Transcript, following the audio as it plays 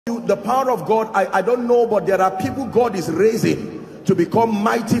The power of God, I don't know, but there are people God is raising to become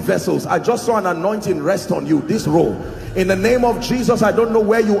mighty vessels. I just saw an anointing rest on you, this role. In the name of Jesus, I don't know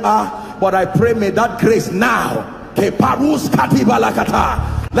where you are, but I pray may that grace now, let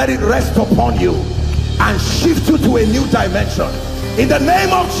it rest upon you and shift you to a new dimension. In the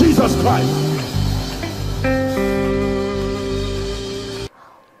name of Jesus Christ.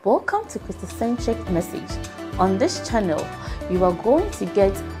 Welcome to Christocentric Message. On this channel, you are going to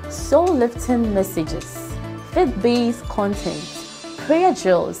get soul-lifting messages, faith-based content, prayer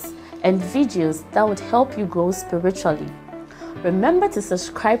drills, and videos that would help you grow spiritually. Remember to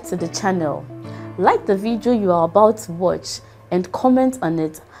subscribe to the channel, like the video you are about to watch, and comment on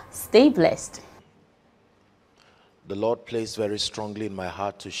it. Stay blessed. The Lord placed very strongly in my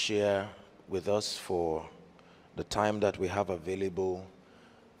heart to share with us for the time that we have available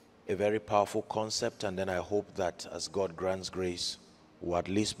a very powerful concept, and then I hope that as God grants grace, we'll at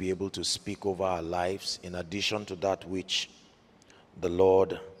least be able to speak over our lives in addition to that which the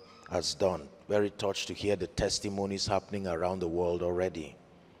Lord has done. Very touched to hear the testimonies happening around the world already.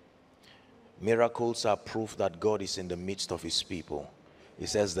 Miracles are proof that God is in the midst of his people. He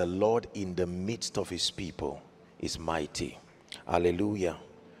says the Lord in the midst of his people is mighty. Hallelujah.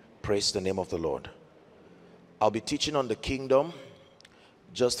 Praise the name of the Lord. I'll be teaching on the kingdom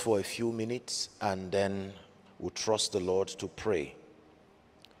just for a few minutes, and then we'll trust the Lord to pray.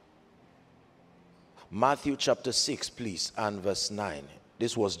 Matthew chapter 6, please, and verse 9.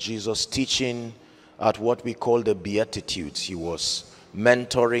 This was Jesus teaching at what we call the Beatitudes. He was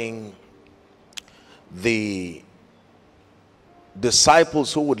mentoring the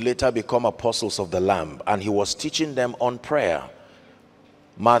disciples who would later become apostles of the Lamb, and he was teaching them on prayer.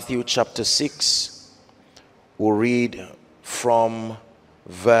 Matthew chapter 6, we'll read from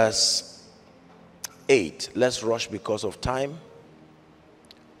verse 8. Let's rush because of time.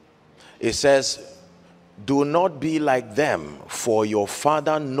 It says, do not be like them, for your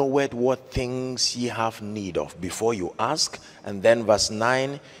Father knoweth what things ye have need of before you ask. And then verse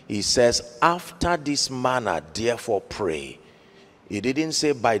 9, he says, after this manner therefore pray. He didn't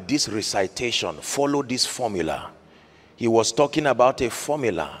say by this recitation, follow this formula. He was talking about a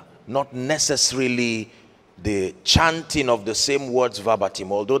formula, not necessarily the chanting of the same words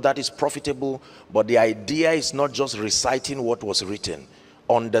verbatim, although that is profitable, but the idea is not just reciting what was written.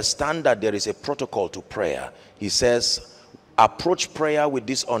 Understand that there is a protocol to prayer. He says, approach prayer with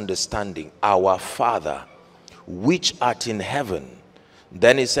this understanding: our Father, which art in heaven.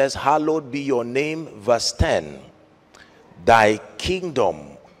 Then he says, hallowed be your name. Verse 10, thy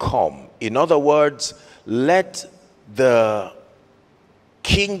kingdom come. In other words, let the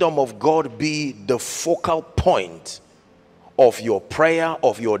kingdom of God be the focal point of your prayer,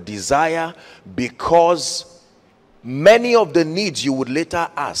 of your desire, because many of the needs you would later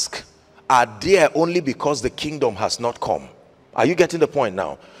ask are there only because the kingdom has not come. Are you getting the point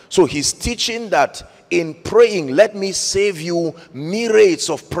now? So he's teaching that in praying, let me save you myriads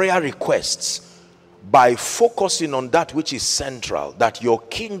of prayer requests by focusing on that which is central, that your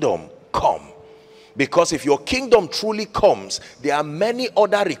kingdom come. Because if your kingdom truly comes, there are many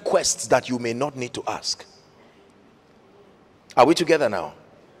other requests that you may not need to ask. Are we together now?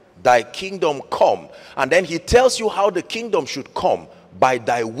 Thy kingdom come. And then he tells you how the kingdom should come: by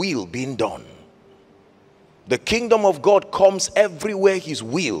thy will being done. The kingdom of God comes everywhere his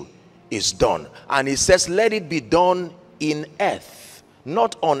will is done. And he says, let it be done in earth,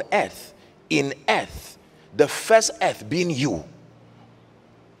 not on earth, in earth. The first earth being you,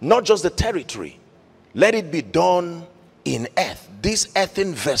 not just the territory. Let it be done in earth, this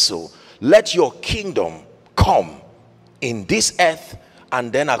earthen vessel. Let your kingdom come in this earth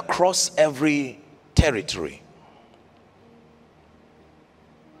and then across every territory.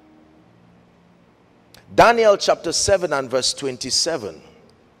 Daniel chapter 7 and verse 27.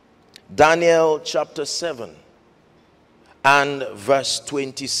 Daniel chapter 7 and verse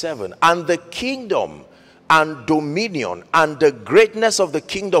 27. And the kingdom and dominion and the greatness of the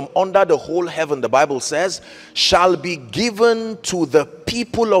kingdom under the whole heaven, the Bible says, shall be given to the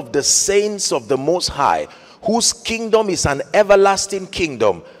people of the saints of the Most High, whose kingdom is an everlasting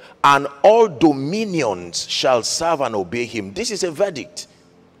kingdom, and all dominions shall serve and obey him. This is a verdict,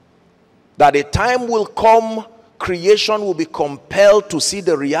 that a time will come, creation will be compelled to see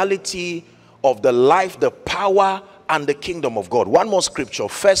the reality of the life, the power, and the kingdom of God. One more scripture,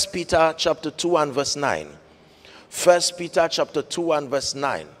 1 Peter chapter 2 and verse 9. 1 Peter chapter 2 and verse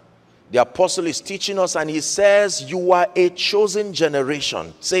 9. The apostle is teaching us, and he says, you are a chosen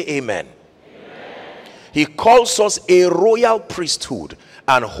generation. Say amen. Amen. He calls us a royal priesthood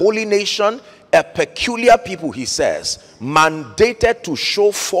and holy nation, a peculiar people, he says, mandated to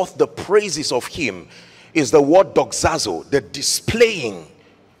show forth the praises of him, is the word doxazo, the displaying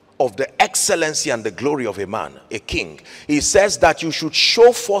of the excellency and the glory of a man, a king. He says that you should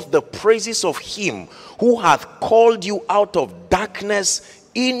show forth the praises of him who hath called you out of darkness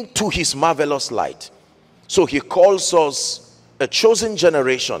into his marvelous light. So he calls us a chosen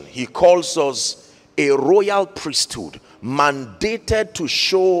generation. He calls us a royal priesthood, mandated to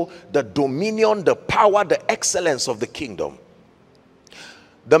show the dominion, the power, the excellence of the kingdom.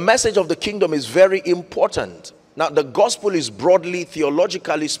 The message of the kingdom is very important. Now, the gospel is broadly,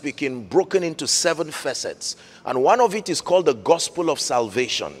 theologically speaking, broken into 7 facets. And one of it is called the gospel of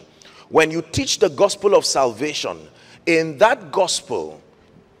salvation. When you teach the gospel of salvation, in that gospel,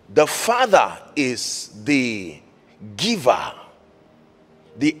 the Father is the giver,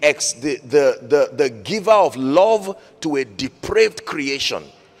 the giver of love to a depraved creation.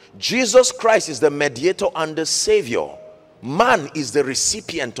 Jesus Christ is the mediator and the savior. Man is the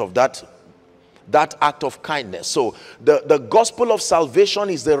recipient of that act of kindness. So the gospel of salvation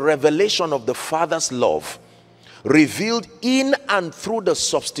is the revelation of the Father's love revealed in and through the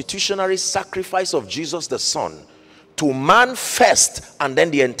substitutionary sacrifice of Jesus the Son to man first and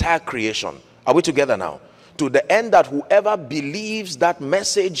then the entire creation. Are we together now? To the end that whoever believes that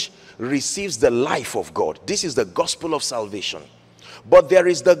message receives the life of God. This is the gospel of salvation. But there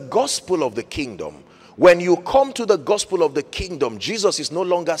is the gospel of the kingdom. When you come to the gospel of the kingdom, Jesus is no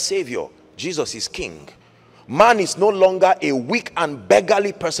longer savior. Jesus is king. Man is no longer a weak and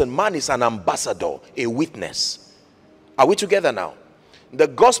beggarly person. Man is an ambassador, a witness. Are we together now? The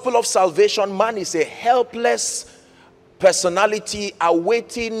gospel of salvation, man is a helpless personality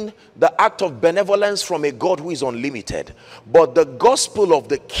awaiting the act of benevolence from a God who is unlimited. But the gospel of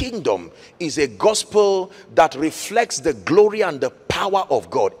the kingdom is a gospel that reflects the glory and the power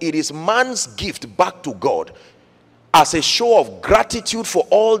of God. It is man's gift back to God as a show of gratitude for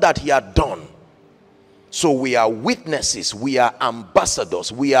all that he had done. So we are witnesses, we are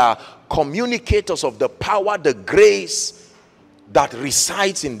ambassadors, we are communicators of the power, the grace that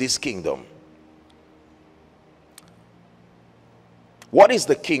resides in this kingdom. What is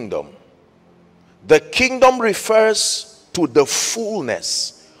the kingdom? The kingdom refers to the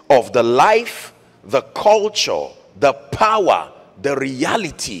fullness of the life, the culture, the power, the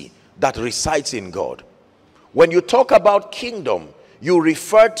reality that resides in God. When you talk about kingdom, you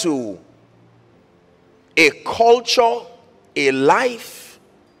refer to a culture, a life,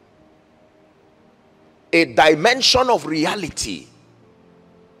 a dimension of reality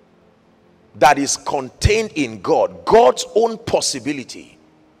that is contained in God, God's own possibility.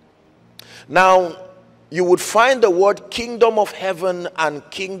 Now, you would find the word kingdom of heaven and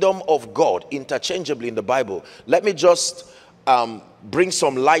kingdom of God interchangeably in the Bible. Let me just bring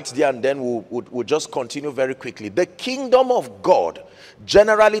some light there, and then we'll just continue very quickly. The kingdom of God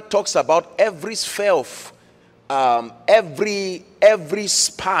generally talks about every sphere of every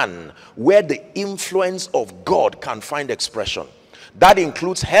span where the influence of God can find expression. That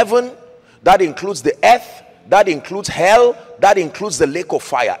includes heaven, that includes the earth, that includes hell, that includes the lake of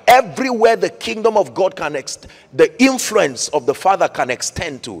fire. Everywhere the kingdom of God can the influence of the Father can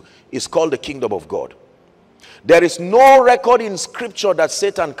extend to is called the kingdom of God. There is no record in scripture that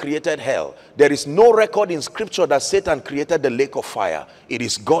Satan created hell. There is no record in scripture that Satan created the lake of fire. It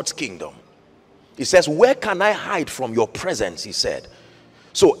is God's kingdom. He says, where can I hide from your presence? He said.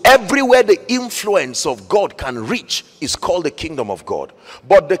 So everywhere the influence of God can reach is called the kingdom of God.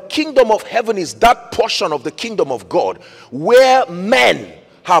 But the kingdom of heaven is that portion of the kingdom of God where men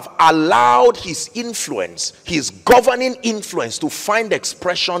have allowed his influence, his governing influence, to find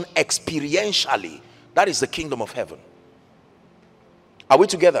expression experientially. That is the kingdom of heaven. Are we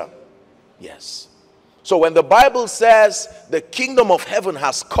together? Yes. So when the Bible says the kingdom of heaven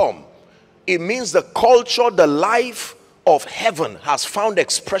has come, it means the culture, the life of heaven has found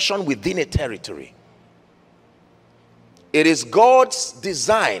expression within a territory. It is God's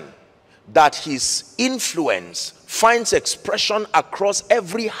design that his influence finds expression across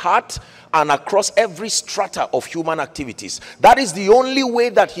every heart and across every strata of human activities. That is the only way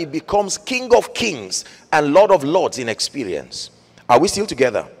that he becomes King of Kings and Lord of Lords in experience. Are we still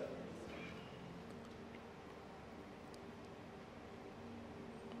together?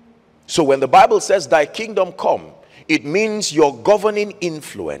 So when the Bible says thy kingdom come, it means your governing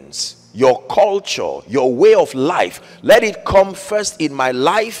influence, your culture, your way of life. Let it come first in my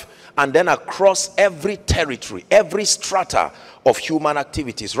life and then across every territory, every strata of human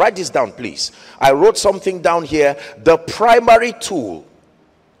activities. Write this down, please. I wrote something down here. The primary tool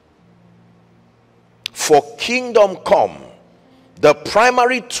for kingdom come, The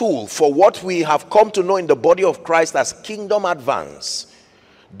primary tool for what we have come to know in the body of Christ as kingdom advance,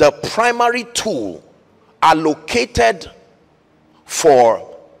 the primary tool allocated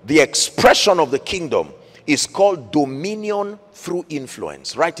for the expression of the kingdom is called dominion through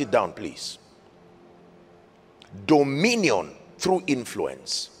influence. Write it down, please. Dominion through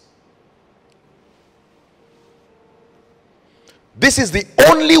influence. This is the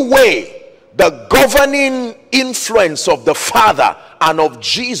only way the governing influence of the Father and of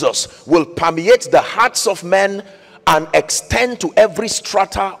Jesus will permeate the hearts of men and extend to every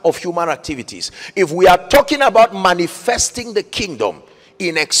strata of human activities. If we are talking about manifesting the kingdom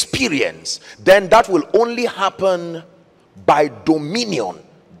in experience, then that will only happen by dominion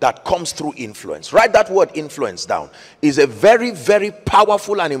that comes through influence. Write that word influence down. Is a very, very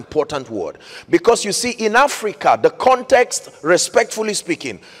powerful and important word. Because you see, in Africa, the context, respectfully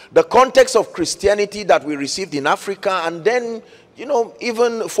speaking, the context of Christianity that we received in Africa, and then, you know,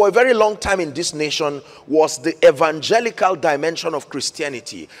 even for a very long time in this nation, was the evangelical dimension of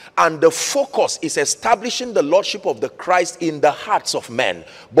Christianity. And the focus is establishing the lordship of the Christ in the hearts of men.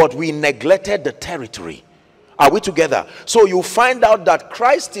 But we neglected the territory. Are we together? So you find out that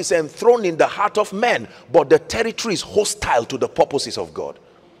Christ is enthroned in the heart of men, but the territory is hostile to the purposes of God.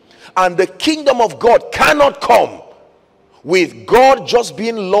 And the kingdom of God cannot come with God just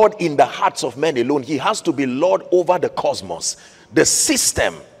being Lord in the hearts of men alone. He has to be Lord over the cosmos, the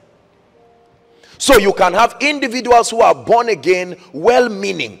system. So you can have individuals who are born again,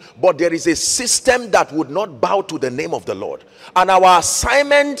 well-meaning, but there is a system that would not bow to the name of the Lord. And our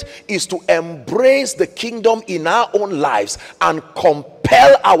assignment is to embrace the kingdom in our own lives and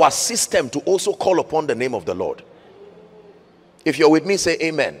compel our system to also call upon the name of the Lord. If you're with me, say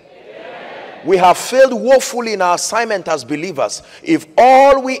amen. Amen. We have failed woefully in our assignment as believers if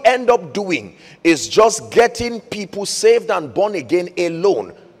all we end up doing is just getting people saved and born again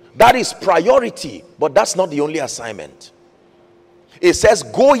alone. That is priority, but that's not the only assignment. It says,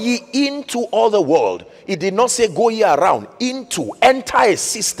 go ye into all the world. It did not say go ye around. Into, enter a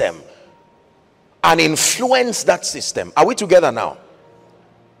system and influence that system. Are we together now?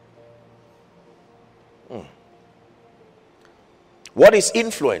 What is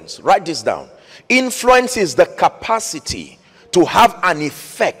influence? Write this down. Influence is the capacity to have an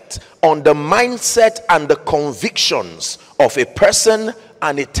effect on the mindset and the convictions of a person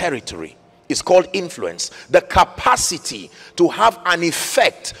and a territory. Is called influence. The capacity to have an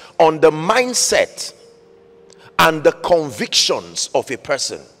effect on the mindset and the convictions of a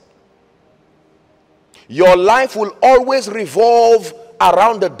person. Your life will always revolve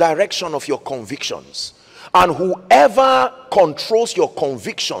around the direction of your convictions, and whoever controls your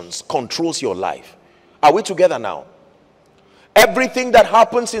convictions controls your life. Are we together now? Everything that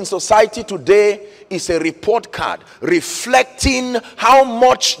happens in society today is a report card reflecting how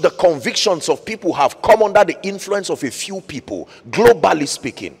much the convictions of people have come under the influence of a few people, globally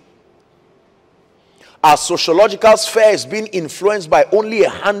speaking. Our sociological sphere is being influenced by only a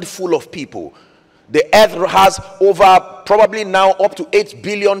handful of people. The earth has over probably now up to 8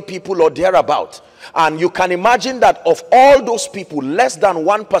 billion people or thereabout. And you can imagine that of all those people, less than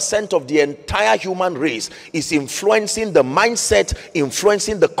 1% of the entire human race is influencing the mindset,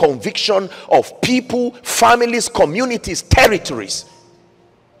 influencing the conviction of people, families, communities, territories.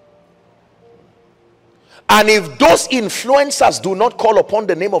 And if those influencers do not call upon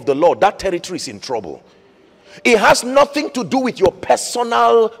the name of the Lord, that territory is in trouble. It has nothing to do with your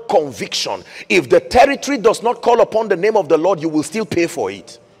personal conviction. If the territory does not call upon the name of the Lord, you will still pay for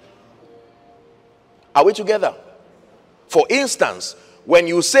it. Are we together? For instance, when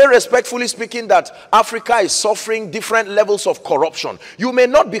you say, respectfully speaking, that Africa is suffering different levels of corruption, you may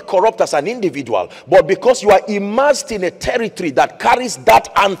not be corrupt as an individual, but because you are immersed in a territory that carries that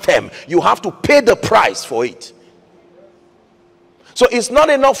anthem, you have to pay the price for it. So it's not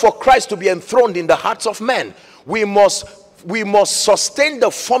enough for Christ to be enthroned in the hearts of men. We must sustain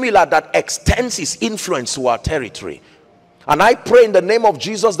the formula that extends his influence to our territory. And I pray in the name of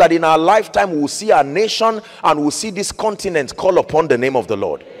Jesus that in our lifetime we will see our nation and we'll see this continent call upon the name of the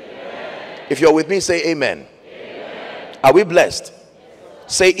Lord. Amen. If you're with me, say amen. Amen. Are we blessed?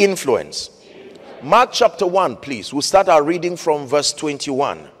 Say influence. Mark chapter 1, please. We'll start our reading from verse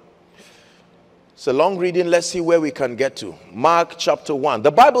 21. It's a long reading. Let's see where we can get to. Mark chapter 1.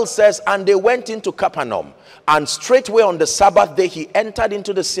 The Bible says, and they went into Capernaum, and straightway on the Sabbath day he entered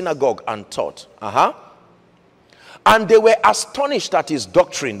into the synagogue and taught. And they were astonished at his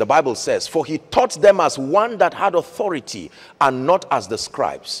doctrine, the Bible says, for he taught them as one that had authority and not as the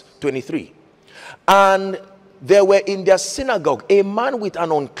scribes. 23. And there were in their synagogue a man with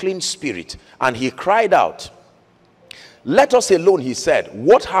an unclean spirit, and he cried out, Let us alone, he said.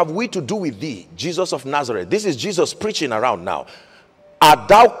 What have we to do with thee, Jesus of Nazareth? This is Jesus preaching around now. Art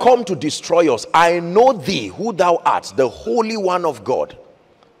thou come to destroy us? I know thee, who thou art, the Holy One of God.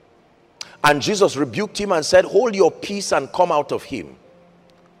 And Jesus rebuked him and said, hold your peace and come out of him.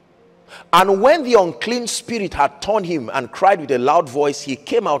 And when the unclean spirit had torn him and cried with a loud voice, he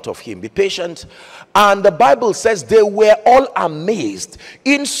came out of him. Be patient. And the Bible says they were all amazed,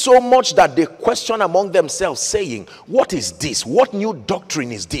 in so much that they questioned among themselves, saying, what is this? What new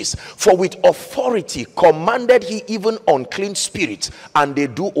doctrine is this? For with authority commanded he even unclean spirits, and they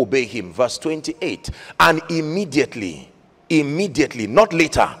do obey him. Verse 28. And immediately, not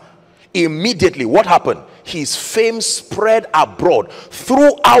later, immediately, what happened? His fame spread abroad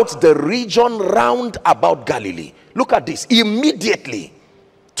throughout the region round about Galilee. Look at this. Immediately.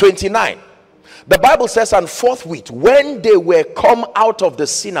 29. The Bible says, and forthwith, when they were come out of the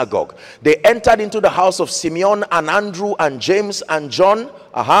synagogue, they entered into the house of Simeon and Andrew and James and John.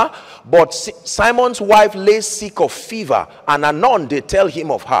 But Simon's wife lay sick of fever, and anon they tell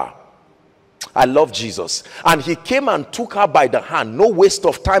him of her. I love Jesus. And he came and took her by the hand. No waste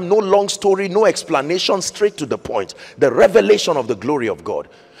of time, no long story, no explanation, straight to the point. The revelation of the glory of God.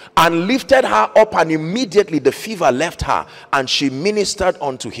 And lifted her up, and immediately the fever left her, and she ministered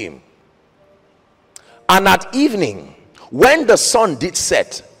unto him. And at evening, when the sun did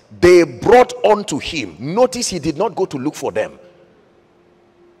set, they brought unto him. Notice he did not go to look for them.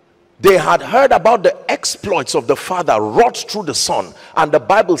 They had heard about the exploits of the Father wrought through the Son. And the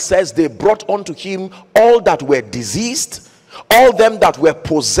Bible says they brought unto him all that were diseased, all them that were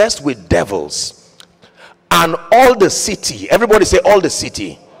possessed with devils, and all the city. Everybody say all the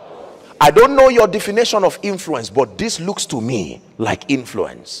city. I don't know your definition of influence, but this looks to me like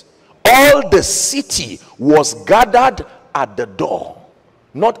influence. All the city was gathered at the door,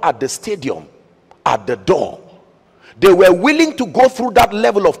 not at the stadium, at the door. They were willing to go through that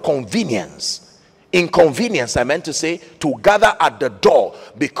level of convenience. Inconvenience, I meant to say, to gather at the door,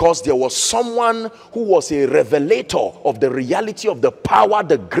 because there was someone who was a revelator of the reality of the power,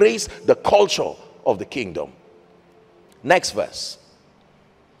 the grace, the culture of the kingdom. Next verse.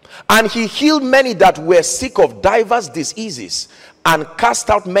 And he healed many that were sick of divers diseases, and cast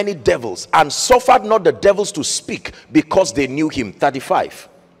out many devils, and suffered not the devils to speak, because they knew him. 35.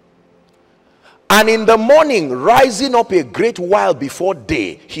 And in the morning, rising up a great while before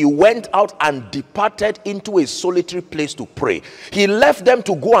day, he went out and departed into a solitary place to pray. He left them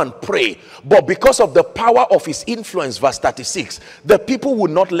to go and pray, but because of the power of his influence, verse 36, the people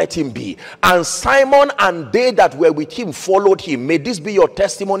would not let him be. And Simon and they that were with him followed him. May this be your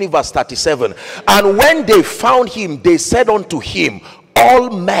testimony. Verse 37. And when they found him, they said unto him, all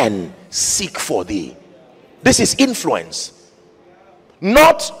men seek for thee. This is influence.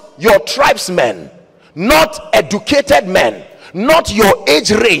 Not your tribesmen, not educated men, not your age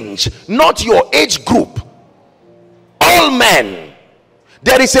range, not your age group. All men.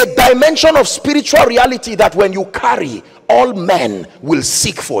 There is a dimension of spiritual reality that when you carry, all men will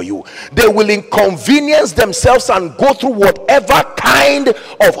seek for you. They will inconvenience themselves and go through whatever kind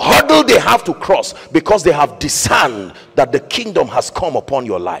of hurdle they have to cross, because they have discerned that the kingdom has come upon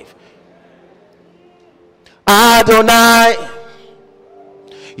your life. Adonai,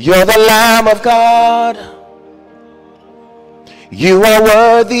 you're the Lamb of God. You are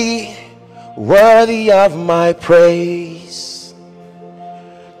worthy, worthy of my praise.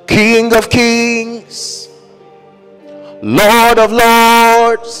 King of kings, Lord of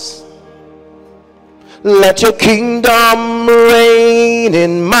lords, let your kingdom reign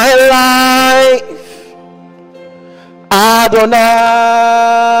in my life. Adonai.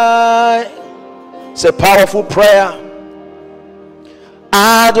 It's a powerful prayer.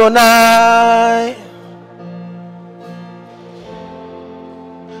 Adonai,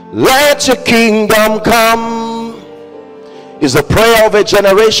 let your kingdom come, is the prayer of a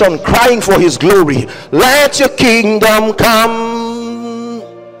generation crying for his glory. Let your kingdom come,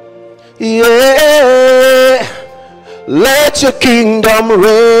 yeah, let your kingdom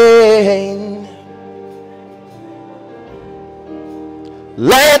reign,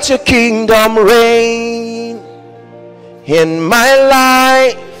 let your kingdom reign in my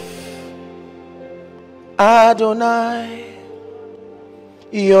life. Adonai,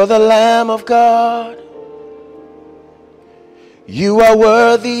 you're the Lamb of God. You are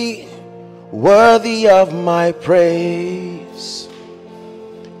worthy, worthy of my praise.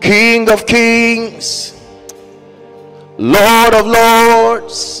 King of kings, Lord of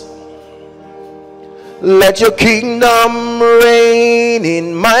lords, let your kingdom reign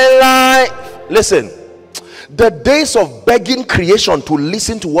in my life. Listen, The days of begging creation to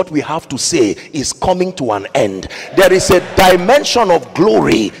listen to what we have to say is coming to an end. There is a dimension of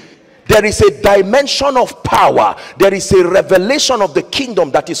glory. There is a dimension of power. There is a revelation of the kingdom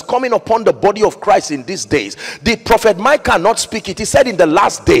that is coming upon the body of Christ in these days. The prophet Micah not speak it. He said in the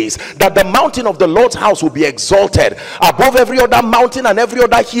last days that the mountain of the Lord's house will be exalted above every other mountain and every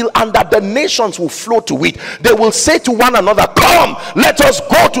other hill, and that the nations will flow to it. They will say to one another, come, let us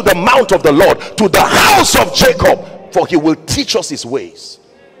go to the mount of the Lord, to the house of Jacob, for he will teach us his ways.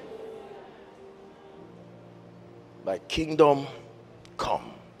 Thy kingdom come.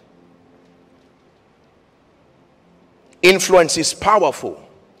 Influence is powerful.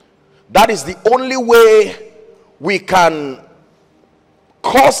 That is the only way we can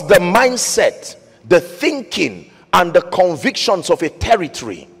cause the mindset, the thinking, and the convictions of a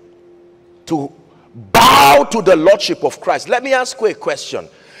territory to bow to the lordship of Christ. Let me ask you a question.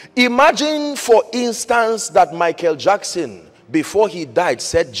 Imagine, for instance, that Michael Jackson, before he died,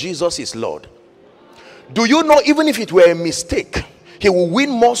 said Jesus is Lord. Do you know, even if it were a mistake, he will win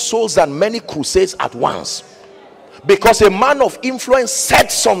more souls than many crusades at once? Because a man of influence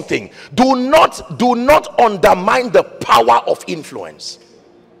said something. Do not undermine the power of influence.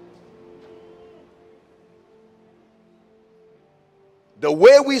 The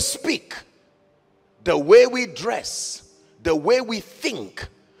way we speak, the way we dress, the way we think,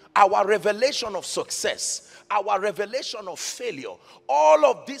 our revelation of success, our revelation of failure, all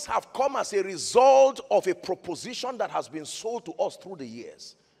of these have come as a result of a proposition that has been sold to us through the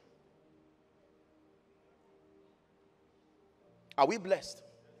years. Are we blessed?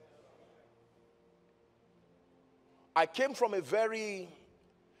 I came from a very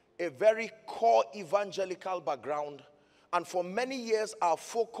core evangelical background, and for many years our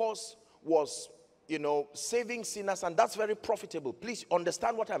focus was, saving sinners, and that's very profitable. Please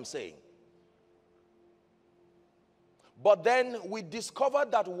understand what I'm saying. But then we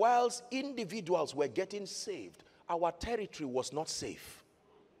discovered that whilst individuals were getting saved, our territory was not safe.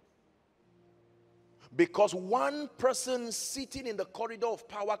 Because one person sitting in the corridor of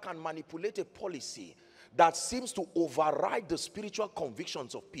power can manipulate a policy that seems to override the spiritual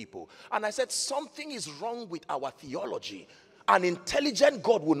convictions of people. And I said, something is wrong with our theology. An intelligent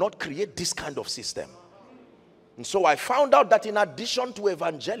God will not create this kind of system. And so I found out that in addition to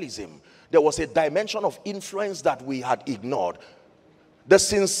evangelism, there was a dimension of influence that we had ignored. The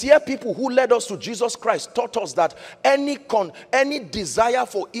sincere people who led us to Jesus Christ taught us that any desire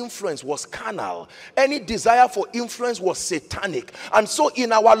for influence was carnal. Any desire for influence was satanic. And so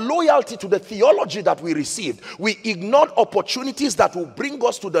in our loyalty to the theology that we received, we ignored opportunities that will bring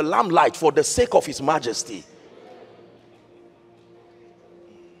us to the lamplight for the sake of his majesty.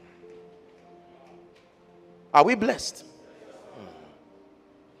 Are we blessed?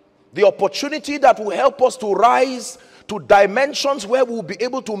 The opportunity that will help us to rise to dimensions where we'll be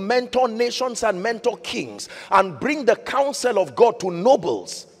able to mentor nations and mentor kings and bring the counsel of God to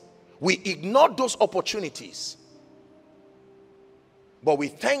nobles. We ignored those opportunities. But we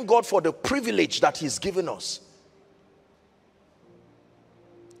thank God for the privilege that he's given us.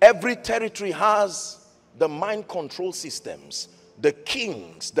 Every territory has the mind control systems, the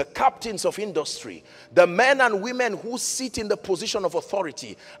kings, the captains of industry, the men and women who sit in the position of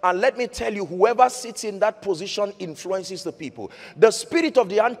authority. And let me tell you, whoever sits in that position influences the people. The spirit of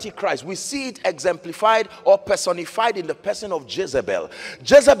the Antichrist, we see it exemplified or personified in the person of Jezebel.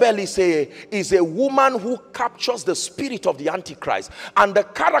 Jezebel is a woman who captures the spirit of the Antichrist. And the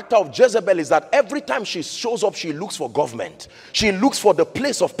character of Jezebel is that every time she shows up, she looks for government. She looks for the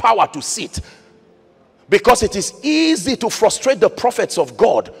place of power to sit. Because it is easy to frustrate the prophets of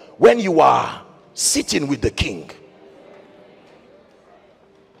God when you are sitting with the king.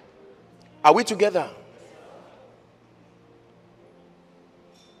 Are we together?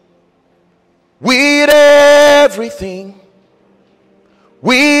 With everything,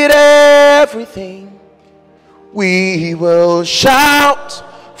 we will shout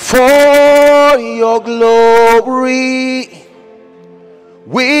for your glory.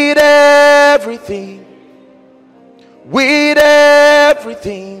 With everything,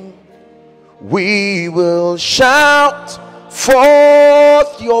 we will shout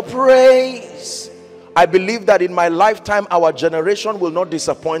forth your praise. I believe that in my lifetime our generation will not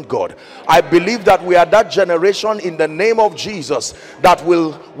disappoint God. I believe that we are that generation in the name of Jesus that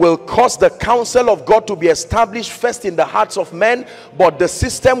will cause the counsel of God to be established first in the hearts of men, but the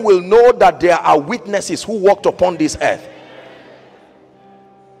system will know that there are witnesses who walked upon this earth.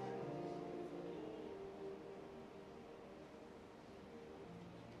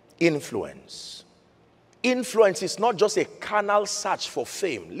 Influence. Influence is not just a carnal search for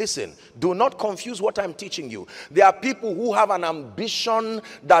fame. Listen, do not confuse what I'm teaching you. There are people who have an ambition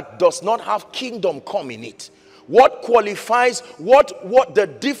that does not have kingdom come in it. What qualifies, what the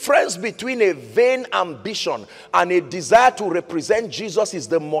difference between a vain ambition and a desire to represent Jesus is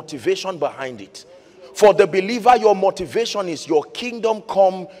the motivation behind it. For the believer, your motivation is your kingdom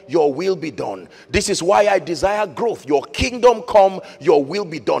come, your will be done. This is why I desire growth. Your kingdom come, your will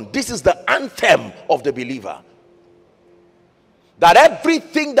be done. This is the anthem of the believer. That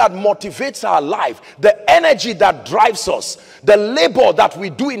everything that motivates our life, the energy that drives us, the labor that we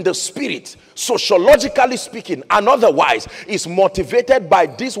do in the spirit, sociologically speaking and otherwise, is motivated by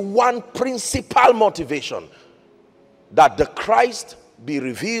this one principal motivation: that the Christ be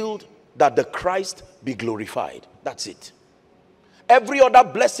revealed, that the Christ be glorified. That's it. Every other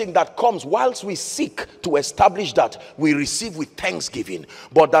blessing that comes, whilst we seek to establish that, we receive with thanksgiving.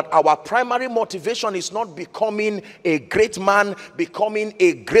 But that our primary motivation is not becoming a great man, becoming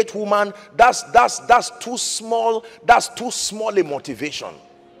a great woman. That's too small. That's too small a motivation.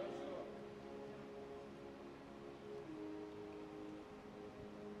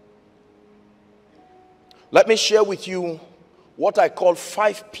 Let me share with you what I call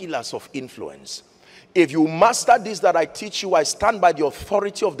 5 pillars of influence. If you master this that I teach you, I stand by the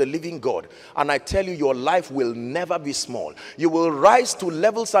authority of the living God, and I tell you, your life will never be small. You will rise to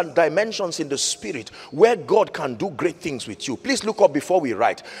levels and dimensions in the spirit where God can do great things with you. Please look up before we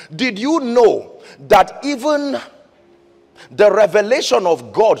write. Did you know that even the revelation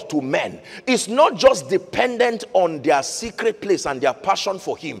of God to men is not just dependent on their secret place and their passion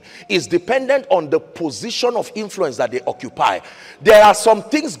for him? It's dependent on the position of influence that they occupy. There are some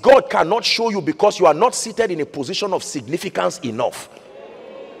things God cannot show you because you are not seated in a position of significance enough.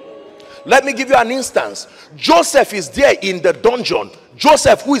 Let me give you an instance. Joseph is there in the dungeon.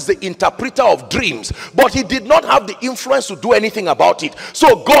 Joseph, who is the interpreter of dreams, but he did not have the influence to do anything about it.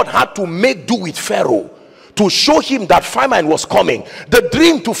 So God had to make do with Pharaoh to show him that famine was coming. The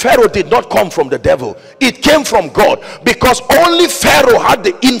dream to Pharaoh did not come from the devil. It came from God, because only Pharaoh had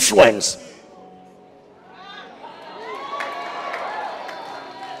the influence.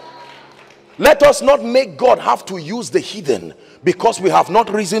 Let us not make God have to use the heathen because we have not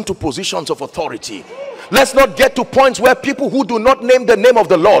risen to positions of authority. Let's not get to points where people who do not name the name of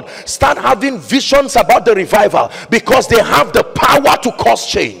the Lord start having visions about the revival because they have the power to cause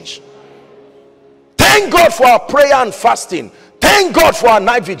change. Thank God for our prayer and fasting. Thank God for our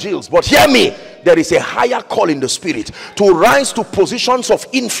night vigils. But hear me, there is a higher call in the spirit to rise to positions of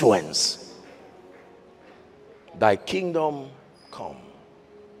influence. Thy kingdom come.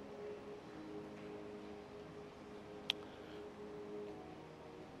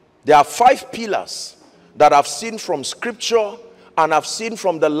 There are 5 pillars that I've seen from scripture and I've seen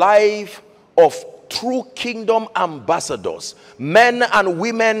from the life of true kingdom ambassadors, men and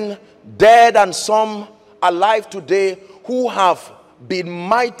women, dead and some alive today, who have been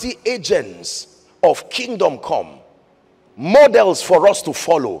mighty agents of kingdom come, models for us to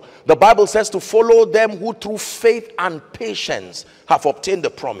follow. The Bible says to follow them who through faith and patience have obtained the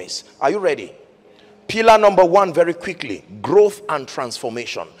promise. Are you ready? Pillar number 1, very quickly: growth and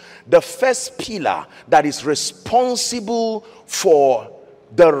transformation. The first pillar that is responsible for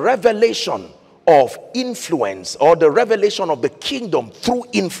the revelation of influence, or the revelation of the kingdom through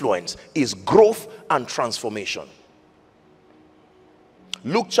influence, is growth and transformation.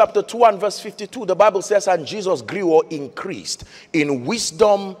 Luke chapter 2 and verse 52, the Bible says, and Jesus grew or increased in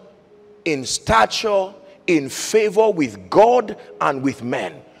wisdom, in stature, in favor with God and with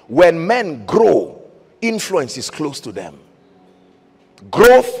men. When men grow, influence is close to them.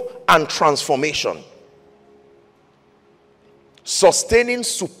 Growth and transformation. Sustaining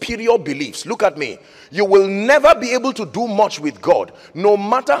superior beliefs. Look at me. You will never be able to do much with God, no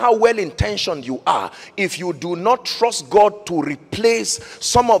matter how well intentioned you are, if you do not trust God to replace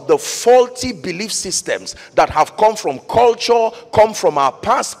some of the faulty belief systems that have come from culture, come from our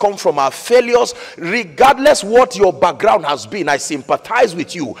past, come from our failures. Regardless what your background has been, I sympathize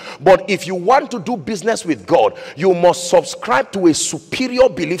with you. But if you want to do business with God, you must subscribe to a superior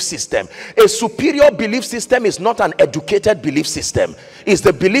belief system. A superior belief system is not an educated belief system. It's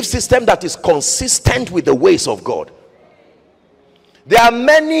the belief system that is consistent with the ways of God. There are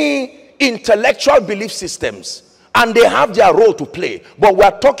many intellectual belief systems and they have their role to play, but we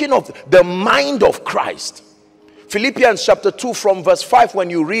are talking of the mind of Christ. Philippians chapter 2 from verse 5,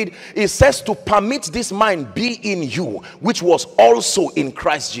 when you read, it says to permit this mind be in you, which was also in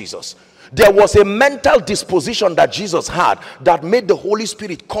Christ Jesus. There was a mental disposition that Jesus had that made the Holy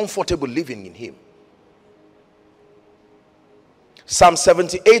Spirit comfortable living in him. Psalm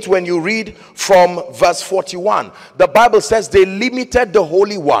 78, when you read from verse 41, the Bible says they limited the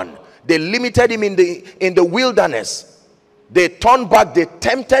Holy One. They limited him in the wilderness. They turned back, they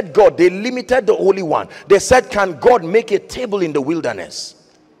tempted God, they limited the Holy One. They said, can God make a table in the wilderness?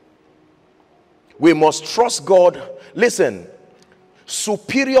 We must trust God. Listen,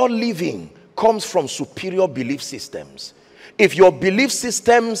 superior living comes from superior belief systems. If your belief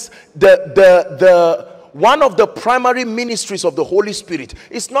systems, one of the primary ministries of the Holy Spirit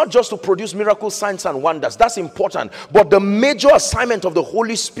is not just to produce miracles, signs and wonders. That's important. But the major assignment of the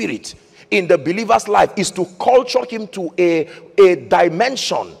Holy Spirit in the believer's life is to culture him to a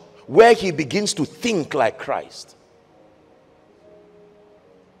dimension where he begins to think like Christ.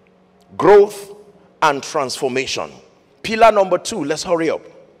 Growth and transformation. Pillar number 2, let's hurry up.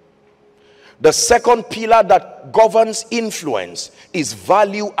 The second pillar that governs influence is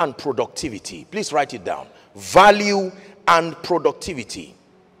value and productivity. Please write it down. Value and productivity.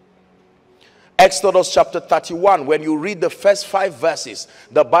 Exodus chapter 31, when you read the first 5 verses,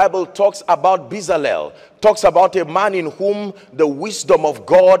 the Bible talks about Bezalel, talks about a man in whom the wisdom of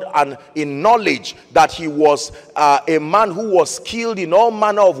God and in knowledge that he was a man who was skilled in all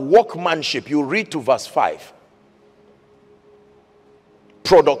manner of workmanship. You read to verse 5.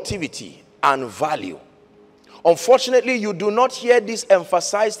 Productivity and value. Unfortunately, you do not hear this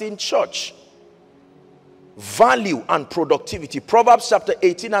emphasized in church. Value and productivity. Proverbs chapter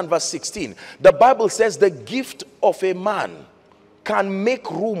 18 and verse 16. The Bible says the gift of a man can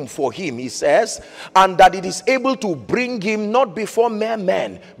make room for him, he says, and that it is able to bring him not before mere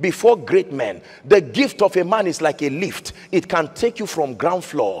men, before great men. The gift of a man is like a lift. It can take you from ground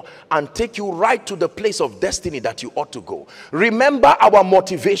floor and take you right to the place of destiny that you ought to go. Remember, our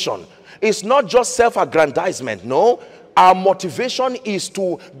motivation is not just self-aggrandizement. No, our motivation is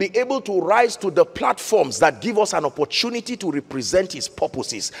to be able to rise to the platforms that give us an opportunity to represent his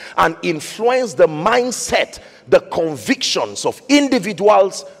purposes and influence the mindset, the convictions of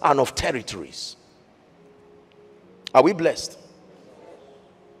individuals and of territories. Are we blessed?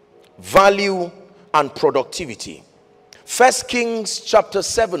 Value and productivity. 1 Kings chapter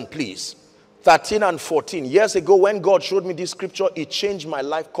 7, please. 13 and 14. Years ago, when God showed me this scripture, it changed my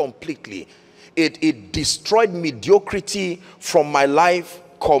life completely. It destroyed mediocrity from my life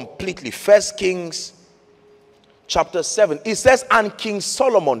completely. 1 Kings chapter 7. It says, and King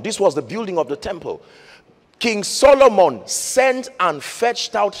Solomon, this was the building of the temple. King Solomon sent and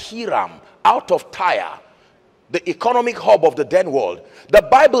fetched out Hiram out of Tyre, the economic hub of the then world. The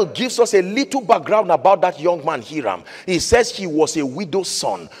Bible gives us a little background about that young man Hiram. He says he was a widow's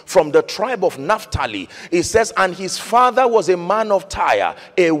son from the tribe of Naphtali. It says, and his father was a man of Tyre,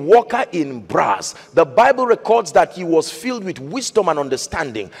 a worker in brass. The Bible records that he was filled with wisdom and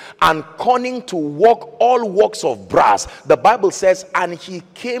understanding and cunning to work all works of brass. The Bible says, and he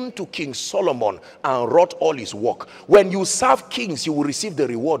came to King Solomon and wrought all his work. When you serve kings, you will receive the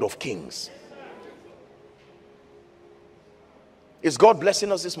reward of kings. Is God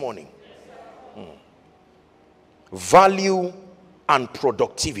blessing us this morning? Value and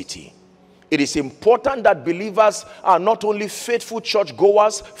productivity. It is important that believers are not only faithful church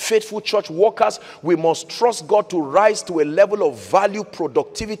goers, faithful church workers. We must trust God to rise to a level of value,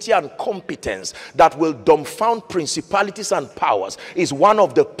 productivity, and competence that will dumbfound principalities and powers. Is one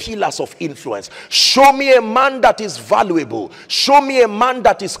of the pillars of influence. Show me a man that is valuable. Show me a man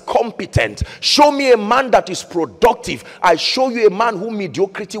that is competent. Show me a man that is productive. I show you a man whom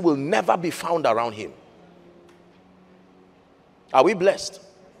mediocrity will never be found around him. Are we blessed?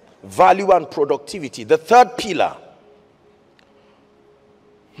 Value and productivity. The third pillar,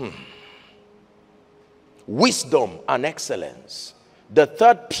 wisdom and excellence. The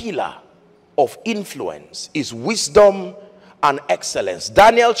third pillar of influence is wisdom and excellence.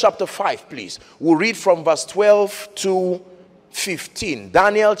 Daniel chapter 5, please. We'll read from verse 12 to 15.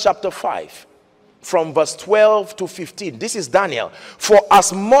 Daniel chapter 5. From verse 12 to 15. This is Daniel. For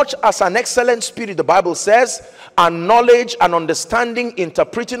as much as an excellent spirit, the Bible says, and knowledge and understanding,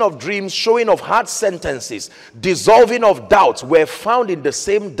 interpreting of dreams, showing of hard sentences, dissolving of doubts, were found in the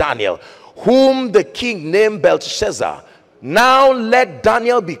same Daniel, whom the king named Belteshazzar. Now let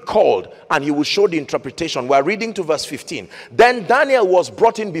Daniel be called, and he will show the interpretation. We are reading to verse 15. Then Daniel was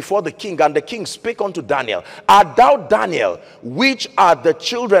brought in before the king, and the king spake unto Daniel, art thou Daniel, which are the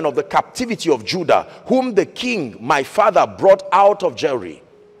children of the captivity of Judah, whom the king my father brought out of Jewry?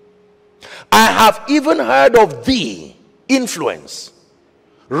 I have even heard of thee, influence.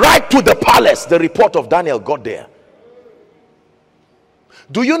 Right to the palace, the report of Daniel got there.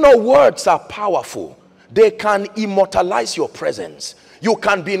 Do you know words are powerful? They can immortalize your presence. You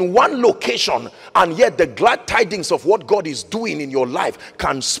can be in one location, and yet the glad tidings of what God is doing in your life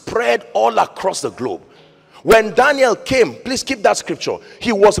can spread all across the globe. When Daniel came, please keep that scripture.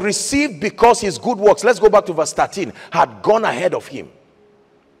 He was received because his good works, let's go back to verse 13, had gone ahead of him.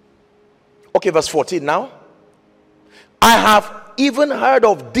 Okay, verse 14 now. I have even heard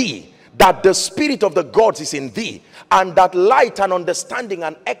of thee, that the spirit of the gods is in thee, and that light and understanding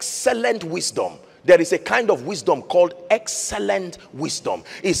and excellent wisdom. There is a kind of wisdom called excellent wisdom.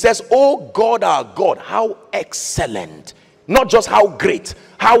 It says, oh God, our God, how excellent. Not just how great,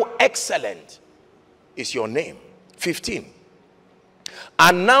 how excellent is your name. 15.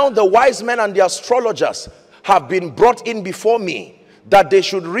 And now the wise men and the astrologers have been brought in before me, that they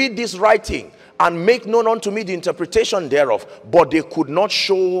should read this writing and make known unto me the interpretation thereof. But they could not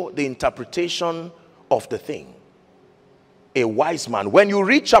show the interpretation of the thing. A wise man. When you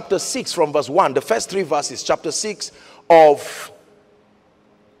read chapter 6 from verse 1, the first 3 verses, chapter 6 of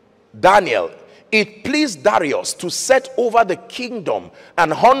Daniel, it pleased Darius to set over the kingdom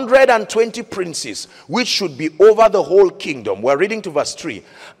 120 princes, which should be over the whole kingdom. We're reading to verse 3.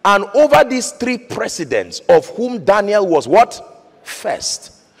 And over these 3 presidents, of whom Daniel was what?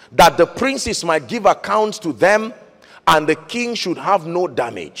 First. That the princes might give accounts to them, and the king should have no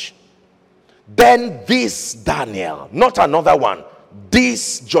damage. Then this Daniel, not another one,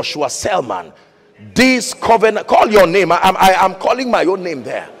 this Joshua Selman, this covenant, call your name, I'm calling my own name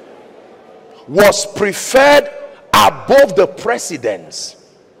there, was preferred above the presidents.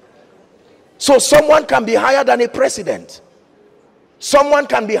 So someone can be higher than a president. Someone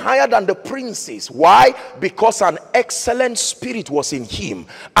can be higher than the princes. Why? Because an excellent spirit was in him,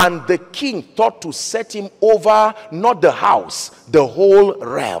 and the king thought to set him over not the house, the whole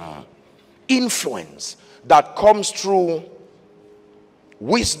realm. Influence that comes through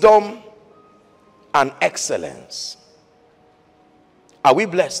wisdom and excellence. Are we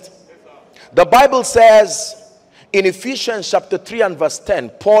blessed? The Bible says in Ephesians chapter 3 and verse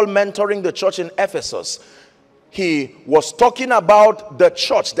 10, Paul mentoring the church in Ephesus, he was talking about the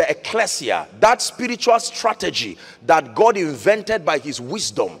church, the ecclesia, that spiritual strategy that God invented by his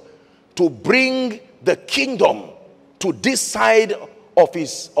wisdom to bring the kingdom to this side of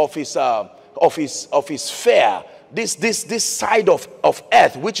his sphere, this side of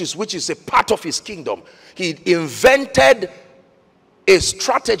earth, which is a part of his kingdom. He invented a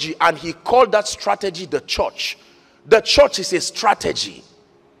strategy, and he called that strategy the church. The church is a strategy.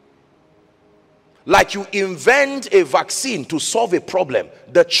 Like you invent a vaccine to solve a problem,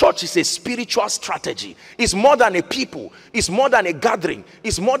 the church is a spiritual strategy. It's more than a people, it's more than a gathering,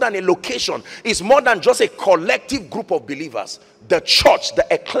 it's more than a location, it's more than just a collective group of believers. The church, the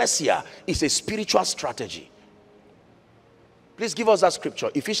ecclesia, is a spiritual strategy. Please give us that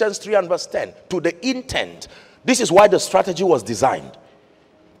scripture, Ephesians 3 and verse 10. To the intent, this is why the strategy was designed,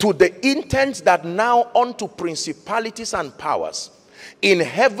 to the intent that now unto principalities and powers in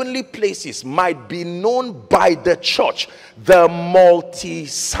heavenly places might be known by the church the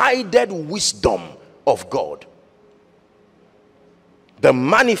multi-sided wisdom of God. The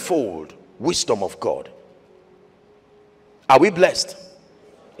manifold wisdom of God. Are we blessed?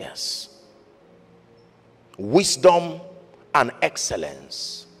 Yes. Wisdom and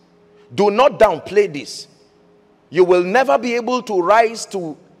excellence. Do not downplay this. You will never be able to rise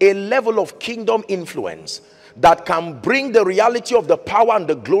to a level of kingdom influence that can bring the reality of the power and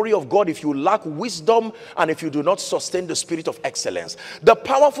the glory of God if you lack wisdom and if you do not sustain the spirit of excellence. The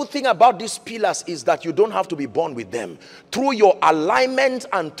powerful thing about these pillars is that you don't have to be born with them. Through your alignment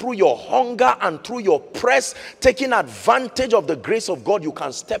and through your hunger and through your press, taking advantage of the grace of God, you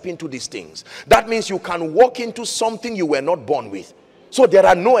can step into these things. That means you can walk into something you were not born with. So there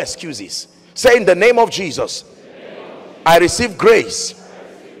are no excuses. Say, in the name of Jesus, I receive grace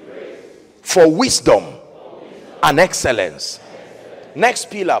for wisdom and excellence. Next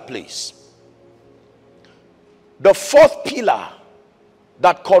pillar, please. The fourth pillar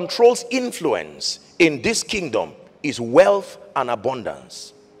that controls influence in this kingdom is wealth and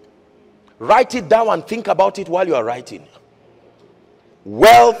abundance. Write it down and think about it while you are writing.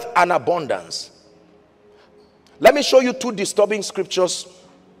 Wealth and abundance. Let me show you 2 disturbing scriptures.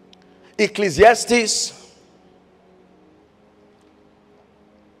 Ecclesiastes.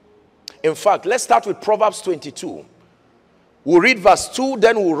 In fact, let's start with Proverbs 22. We'll read verse 2,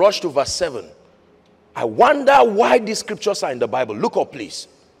 then we'll rush to verse 7. I wonder why these scriptures are in the Bible. Look up, please.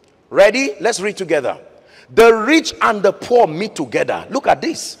 Ready? Let's read together. The rich and the poor meet together. Look at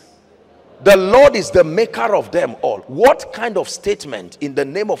this. The Lord is the maker of them all. What kind of statement in the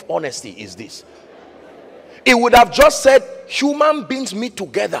name of honesty is this? It would have just said human beings meet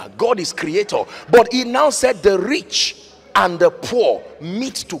together, God is creator. But he now said the rich and the poor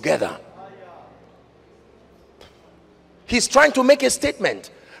meet together. He's trying to make a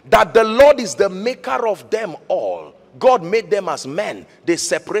statement that the Lord is the maker of them all. God made them as men. They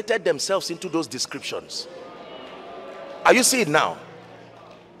separated themselves into those descriptions. Are you seeing it now?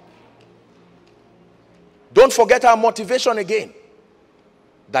 Don't forget our motivation again.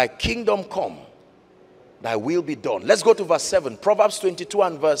 Thy kingdom come, thy will be done. Let's go to verse 7. Proverbs 22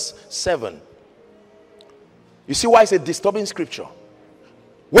 and verse 7. You see why it's a disturbing scripture?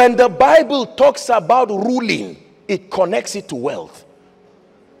 When the Bible talks about ruling, it connects it to wealth.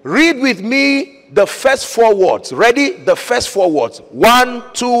 Read with me the first 4 words. Ready? The first 4 words.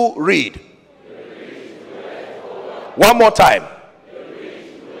 1, 2, read. One more time.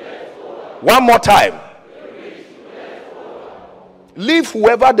 One more time. Leave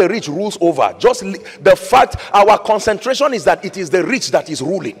whoever the rich rules over. Just the fact, our concentration is that it is the rich that is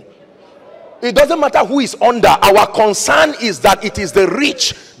ruling. It doesn't matter who is under. Our concern is that it is the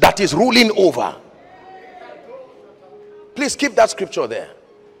rich that is ruling over. Please keep that scripture there.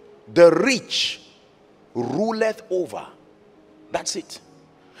 The rich ruleth over. That's it.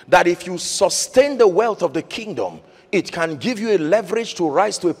 That if you sustain the wealth of the kingdom, it can give you a leverage to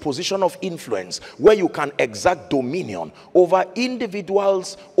rise to a position of influence where you can exact dominion over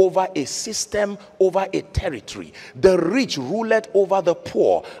individuals, over a system, over a territory. The rich ruleth over the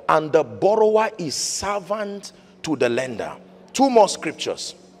poor, and the borrower is servant to the lender. 2 more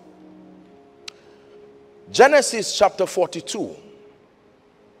scriptures. Genesis chapter 42.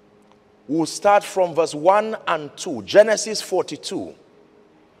 We'll start from verse 1 and 2. Genesis 42.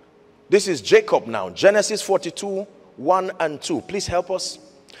 This is Jacob now. Genesis 42, 1 and 2. Please help us.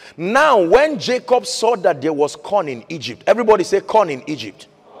 Now, when Jacob saw that there was corn in Egypt. Everybody say corn in Egypt.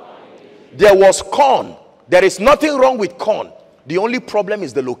 There was corn. There is nothing wrong with corn. The only problem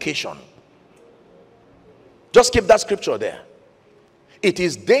is the location. Just keep that scripture there. It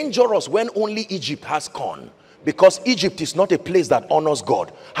is dangerous when only Egypt has corn, because Egypt is not a place that honors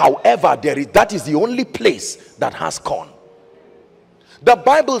God. However, that is the only place that has corn. The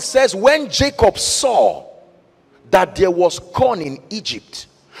Bible says when Jacob saw that there was corn in Egypt,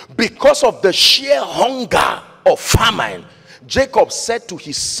 because of the sheer hunger of famine, Jacob said to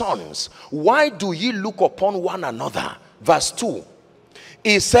his sons, why do ye look upon one another? Verse 2.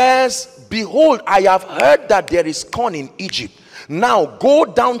 He says, behold, I have heard that there is corn in Egypt. Now go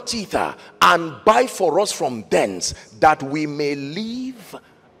down thither and buy for us from thence, that we may live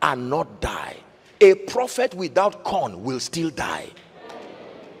and not die. A prophet without corn will still die.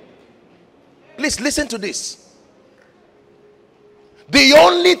 Please listen to this. The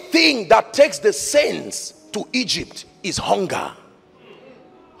only thing that takes the saints to Egypt is hunger.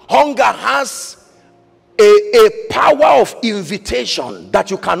 Hunger has a power of invitation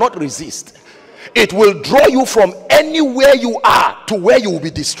that you cannot resist. It will draw you from anywhere you are to where you will be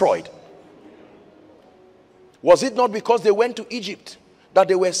destroyed. Was it not because they went to Egypt that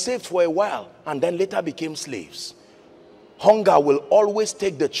they were saved for a while and then later became slaves? Hunger will always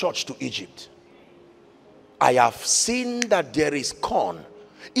take the church to Egypt. I have seen that there is corn.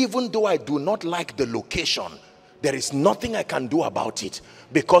 Even though I do not like the location, there is nothing I can do about it.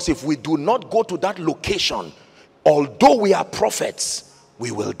 Because if we do not go to that location, although we are prophets,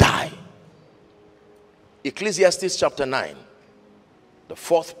 we will die. Ecclesiastes chapter 9, the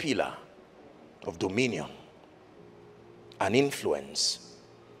 4th pillar of dominion and influence.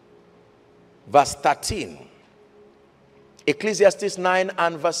 Verse 13. Ecclesiastes 9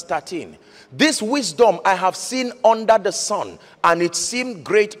 and verse 13. This wisdom I have seen under the sun, and it seemed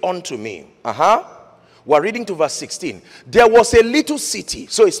great unto me. We're reading to verse 16. There was a little city.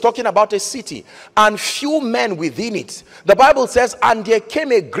 So it's talking about a city, and few men within it. The Bible says, and there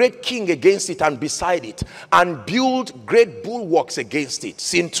came a great king against it and beside it, and built great bulwarks against it.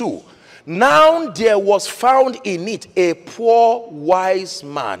 Scene 2. Now there was found in it a poor wise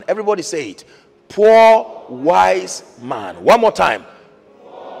man. Everybody say it. Poor wise man. One more time.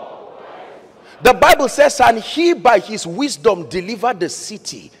 The Bible says, and he by his wisdom delivered the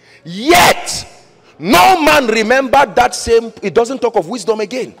city. Yet no man remembered that same. It doesn't talk of wisdom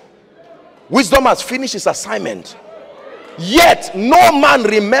again. Wisdom has finished his assignment. Yet no man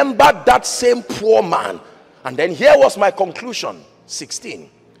remembered that same poor man. And then here was my conclusion. 16.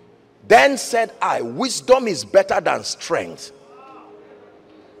 Then said I, wisdom is better than strength.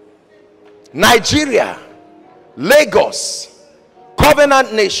 Nigeria, Lagos,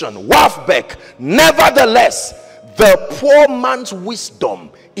 Covenant Nation, Wafbeck. Nevertheless, the poor man's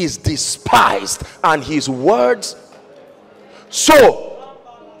wisdom is despised, and his words. So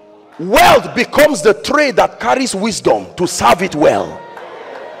Wealth becomes the tray that carries wisdom to serve it well.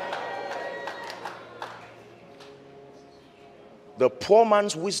 The poor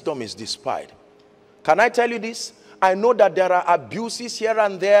man's wisdom is despised. Can I tell you this? I know that there are abuses here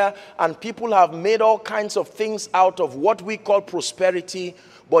and there, and people have made all kinds of things out of what we call prosperity,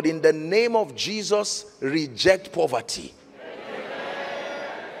 but in the name of Jesus, reject poverty.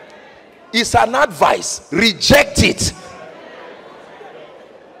 It's an advice. Reject it.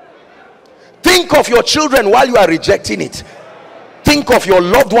 Think of your children while you are rejecting it. Think of your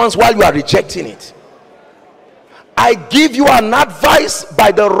loved ones while you are rejecting it. I give you an advice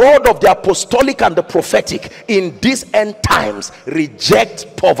by the rod of the apostolic and the prophetic. In these end times,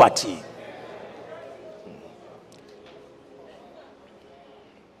 reject poverty.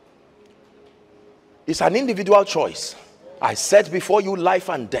 It's an individual choice. I set before you life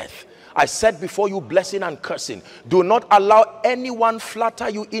and death. I set before you blessing and cursing. Do not allow anyone flatter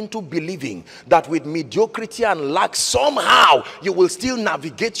you into believing that with mediocrity and lack somehow you will still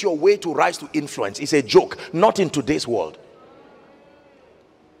navigate your way to rise to influence. It's a joke. Not in today's world.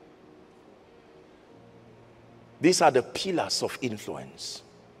 These are the pillars of influence.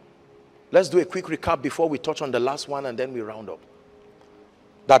 Let's do a quick recap before we touch on the last one and then we round up.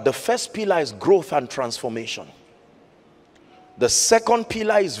 That the first pillar is growth and transformation. The second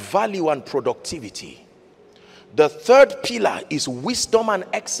pillar is value and productivity. The third pillar is wisdom and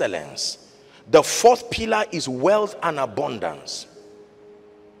excellence. The fourth pillar is wealth and abundance.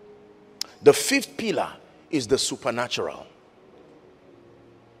 The fifth pillar is the supernatural.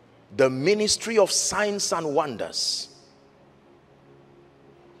 The ministry of signs and wonders.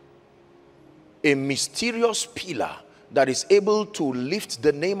 A mysterious pillar that is able to lift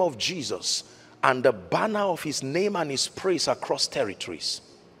the name of Jesus and the banner of his name and his praise across territories.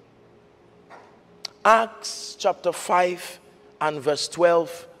 Acts chapter 5 and verse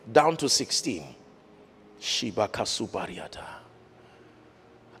 12 down to 16.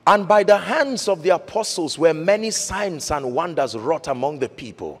 And by the hands of the apostles were many signs and wonders wrought among the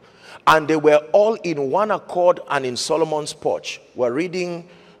people, and they were all in one accord and in Solomon's porch. We're reading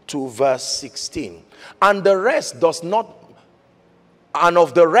to verse 16. And the rest does not, and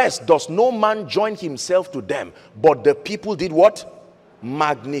of the rest does no man join himself to them, but the people did what?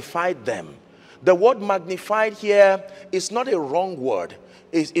 Magnified them. The word magnified here is not a wrong word.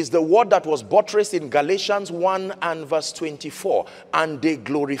 It's the word that was buttressed in Galatians 1 and verse 24. And they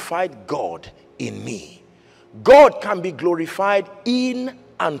glorified God in me. God can be glorified in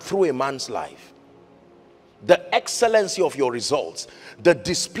and through a man's life. The excellency of your results, the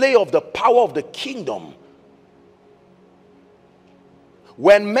display of the power of the kingdom.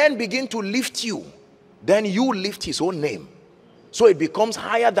 When men begin to lift you, then you lift his own name. So it becomes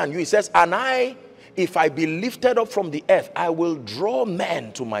higher than you. He says, and I, if I be lifted up from the earth, I will draw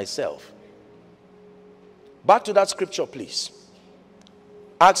men to myself. Back to that scripture, please.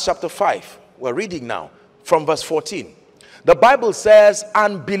 Acts chapter 5. We're reading now from verse 14. The Bible says,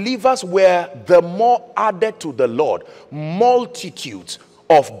 and believers were the more added to the Lord, multitudes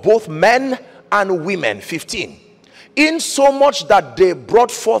of both men and women. 15. In so much that they brought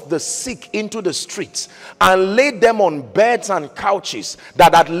forth the sick into the streets and laid them on beds and couches,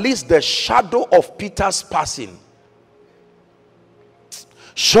 that at least the shadow of Peter's passing.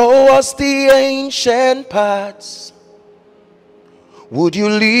 Show us the ancient paths. Would you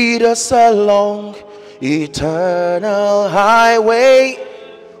lead us along eternal highway?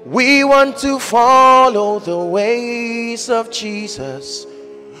 We want to follow the ways of Jesus.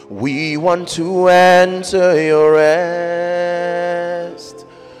 We want to enter your rest.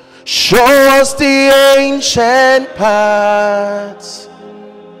 Show us the ancient paths.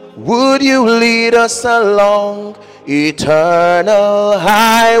 Would you lead us along eternal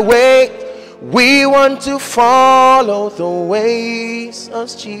highway? We want to follow the ways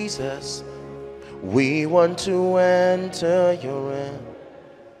of Jesus. We want to enter your rest.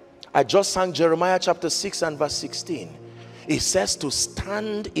 I just sang Jeremiah chapter 6 and verse 16. It says to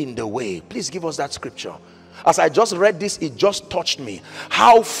stand in the way. Please give us that scripture. As I just read this, it just touched me.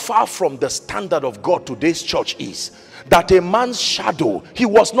 How far from the standard of God today's church is. That a man's shadow, he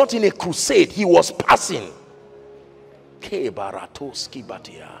was not in a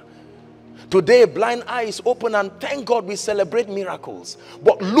Today, blind eyes open, and thank God we celebrate miracles.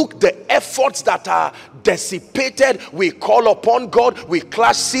 But look, the efforts that are dissipated. We call upon God, we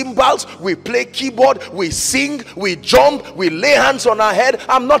clash cymbals, we play keyboard, we sing, we jump, we lay hands on our head.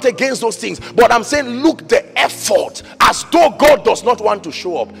 I'm not against those things, but I'm saying look, the effort, as though God does not want to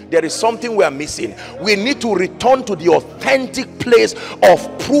show up. There is something we are missing. We need to return to the authentic place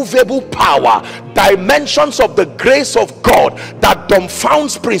of provable power, dimensions of the grace of God that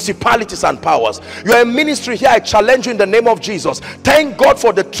dumbfounds principalities and powers. You are a ministry here. I challenge you in the name of Jesus. Thank God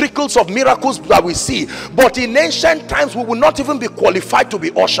for the trickles of miracles that we see, but in ancient times we will not even be qualified to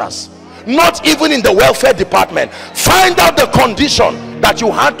be ushers, not even in the welfare department. Find out the condition that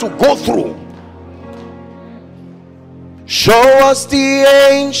you had to go through. Show us the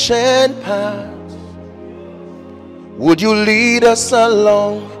ancient path. Would you lead us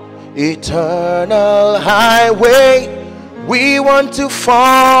along eternal highway? We want to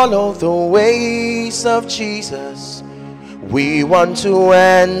follow the ways of Jesus. We want to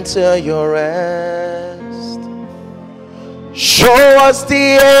enter your rest. Show us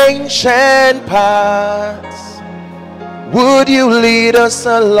the ancient paths. Would you lead us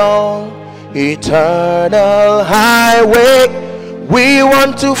along eternal highway? We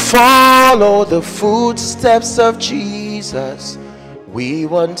want to follow the footsteps of Jesus. We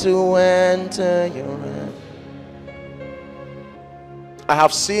want to enter your rest. I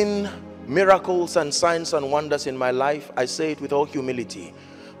have seen miracles and signs and wonders in my life. I say it with all humility.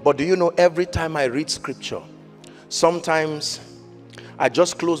 But do you know, every time I read scripture, sometimes I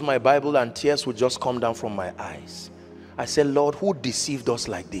just close my Bible and tears would just come down from my eyes. I say, Lord, who deceived us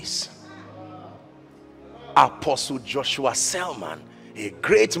like this? Apostle Joshua Selman, a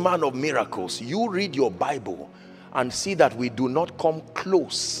great man of miracles. You read your Bible and see that we do not come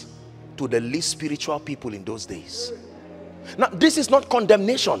close to the least spiritual people in those days. Now, this is not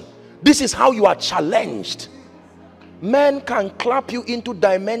condemnation. This is how you are challenged. Men can clap you into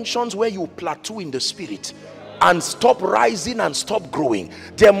dimensions where you plateau in the spirit and stop rising and stop growing.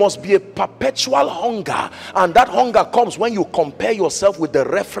 There must be a perpetual hunger, and that hunger comes when you compare yourself with the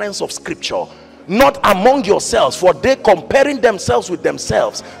reference of scripture, not among yourselves, for they comparing themselves with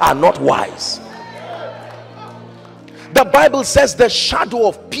themselves are not wise. The Bible says the shadow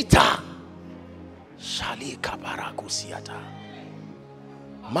of Peter,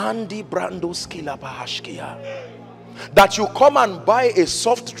 Mandi Brandos Kilabahashkia, that you come and buy a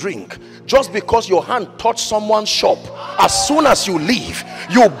soft drink just because your hand touched someone's shop. As soon as you leave,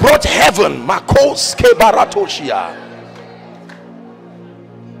 you brought heaven. Makos Kebaratoshia.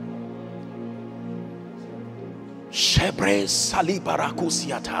 Shebre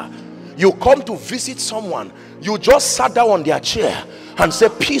Salibarakusiata. You come to visit someone, you just sat down on their chair and say,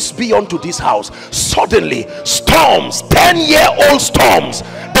 peace be unto this house. Suddenly storms, 10-year-old storms,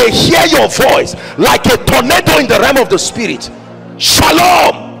 they hear your voice like a tornado in the realm of the spirit.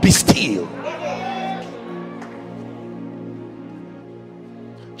 Shalom, be still.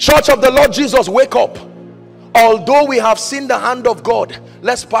 Church of the Lord Jesus, wake up. Although we have seen the hand of God,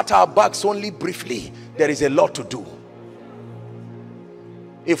 let's pat our backs only briefly. There is a lot to do.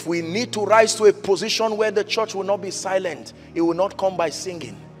 If we need to rise to a position where the church will not be silent, it will not come by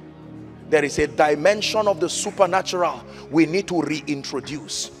singing. There is a dimension of the supernatural we need to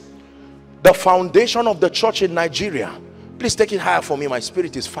reintroduce. The foundation of the church in Nigeria. Please take it higher for me. My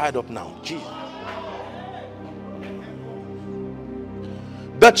spirit is fired up now. Jesus.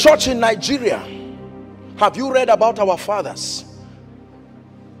 The church in Nigeria. Have you read about our fathers?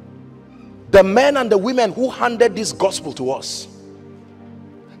 The men and the women who handed this gospel to us.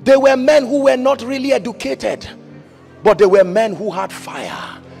 They were men who were not really educated, but they were men who had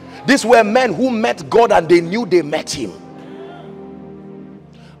fire. These were men who met God and they knew they met him.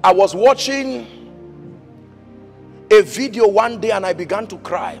 I was watching a video one day and I began to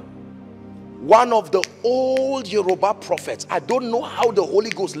cry. One of the old Yoruba prophets, I don't know how the Holy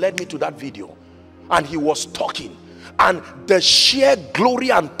Ghost led me to that video, and he was talking, and the sheer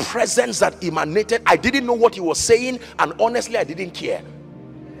glory and presence that emanated, I didn't know what he was saying, and honestly I didn't care.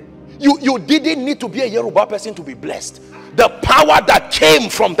 You didn't need to be a Yoruba person to be blessed. The power that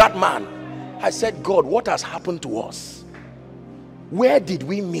came from that man. I said, God, what has happened to us? Where did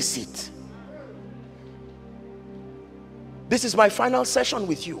we miss it? This is my final session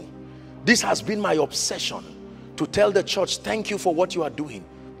with you. This has been my obsession, to tell the church, thank you for what you are doing,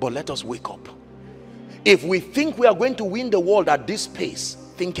 but let us wake up. If we think we are going to win the world at this pace,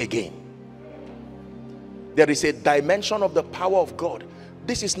 think again. There is a dimension of the power of God.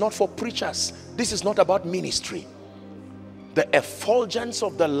 This is not for preachers. This is not about ministry. The effulgence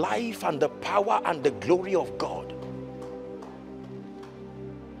of the life and the power and the glory of God.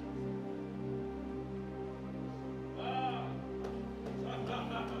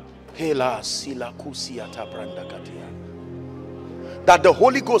 That the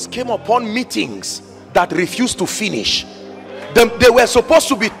Holy Ghost came upon meetings that refused to finish. They were supposed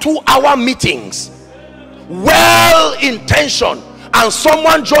to be 2-hour meetings, well intentioned, and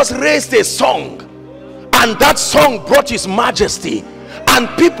someone just raised a song, and that song brought his majesty, and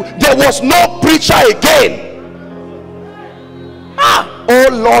people, there was no preacher again. Oh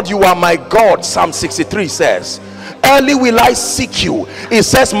Lord, you are my God. Psalm 63 says, early will I seek you. It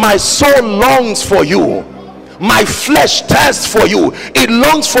says, my soul longs for you, my flesh thirsts for you. It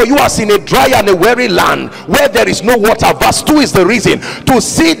longs for you as in a dry and a weary land where there is no water. Verse 2 is the reason, to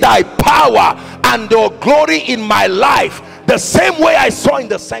see thy power and your glory in my life, the same way I saw in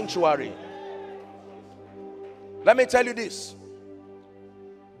the sanctuary. Let me tell you this.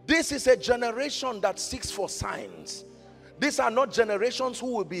 This is a generation that seeks for signs. These are not generations who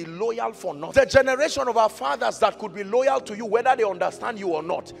will be loyal for nothing. The generation of our fathers that could be loyal to you whether they understand you or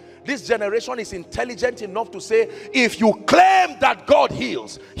not. This generation is intelligent enough to say, if you claim that God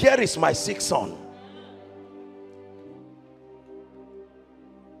heals, here is my sick son.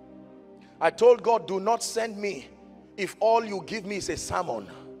 I told God, do not send me if all you give me is a sermon.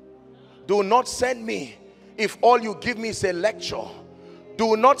 Do not send me if all you give me is a lecture.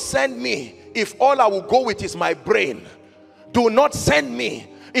 Do not send me if all I will go with is my brain. Do not send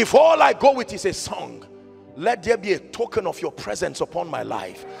me if all I go with is a song. Let there be a token of your presence upon my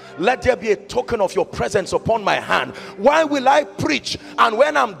life. Let there be a token of your presence upon my hand. Why will I preach, and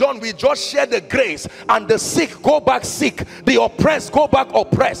when I'm done we just share the grace, and the sick go back sick, the oppressed go back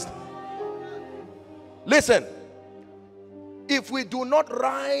oppressed? Listen, if we do not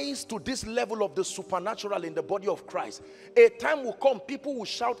rise to this level of the supernatural in the body of Christ, a time will come, people will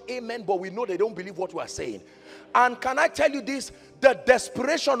shout amen, but we know they don't believe what we are saying. And can I tell you this? The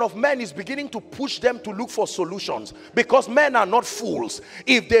desperation of men is beginning to push them to look for solutions, because men are not fools.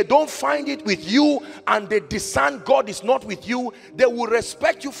 If they don't find it with you and they discern God is not with you, they will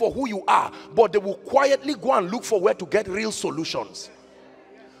respect you for who you are, but they will quietly go and look for where to get real solutions.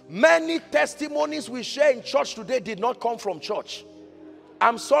 Many testimonies we share in church today did not come from church.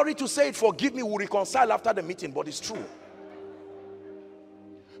 I'm sorry to say it, forgive me, we'll reconcile after the meeting, but it's true.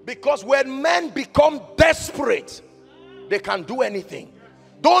 Because when men become desperate, they can do anything.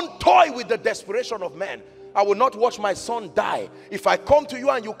 Don't toy with the desperation of men. I will not watch my son die. If I come to you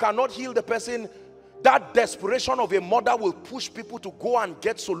and you cannot heal the person, that desperation of a mother will push people to go and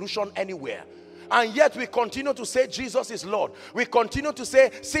get solution anywhere. And yet we continue to say Jesus is Lord. We continue to say,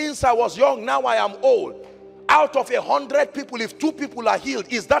 since I was young, now I am old. Out of 100 people, if 2 people are healed,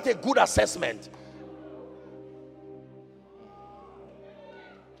 is that a good assessment?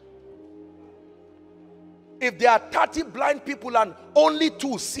 If there are 30 blind people and only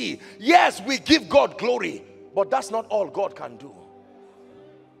 2 see, yes, we give God glory, but that's not all God can do.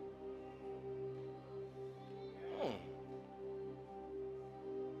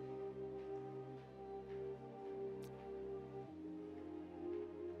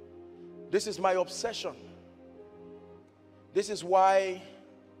 This is my obsession. This is why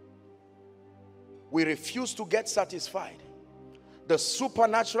we refuse to get satisfied. The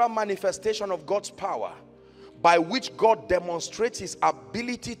supernatural manifestation of God's power, by which God demonstrates his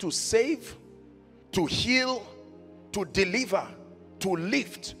ability to save, to heal, to deliver, to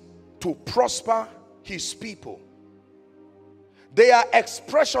lift, to prosper his people. They are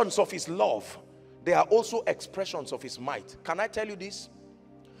expressions of his love. They are also expressions of his might. Can I tell you this?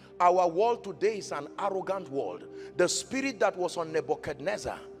 Our world today is an arrogant world. The spirit that was on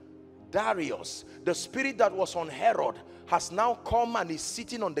Nebuchadnezzar, Darius, the spirit that was on Herod has now come and is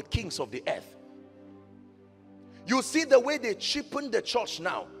sitting on the kings of the earth. You see the way they cheapen the church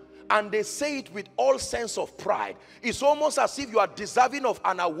now, and they say it with all sense of pride. It's almost as if you are deserving of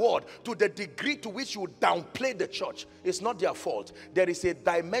an award to the degree to which you downplay the church. It's not their fault. There is a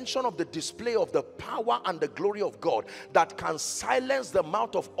dimension of the display of the power and the glory of God that can silence the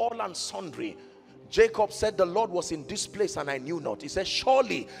mouth of all and sundry. Jacob said, the Lord was in this place and I knew not. He said,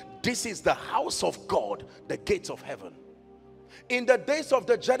 surely this is the house of God, the gates of heaven. In the days of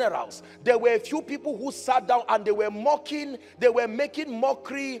the generals, there were a few people who sat down and they were mocking, they were making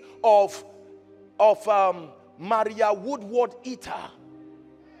mockery of Maria Woodward Eater.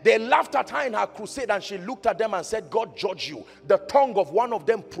 They laughed at her in her crusade and she looked at them and said, God judge you. The tongue of one of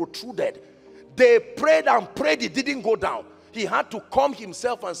them protruded. They prayed and prayed, it didn't go down. He had to calm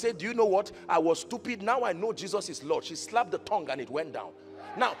himself and say, do you know what? I was stupid, now I know Jesus is Lord. She slapped the tongue and it went down.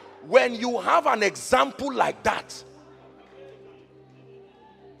 Now, when you have an example like that,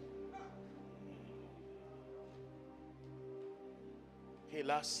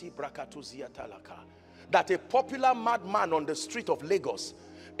 that a popular madman on the street of Lagos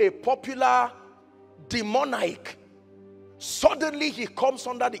a popular demoniac, suddenly he comes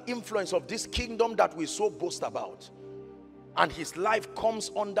under the influence of this kingdom that we so boast about, and his life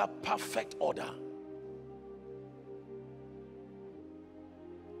comes under perfect order.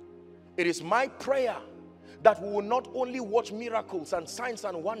 It is my prayer that we will not only watch miracles and signs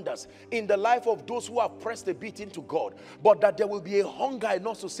and wonders in the life of those who have pressed a bit into God, but that there will be a hunger in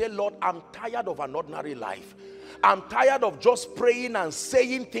us to say, Lord, I'm tired of an ordinary life. I'm tired of just praying and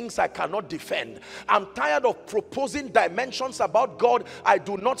saying things I cannot defend. I'm tired of proposing dimensions about God I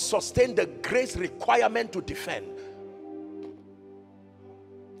do not sustain the grace requirement to defend.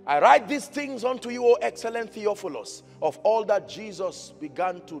 I write these things unto you, O excellent Theophilus, of all that Jesus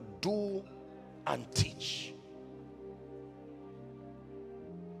began to do and teach.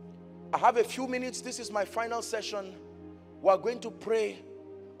 I have a few minutes. This is my final session. We are going to pray,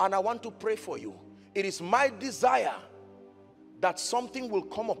 and I want to pray for you. It is my desire that something will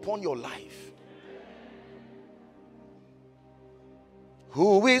come upon your life.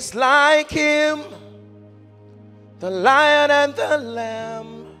 Who is like him, the Lion and the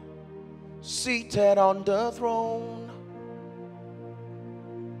Lamb, seated on the throne?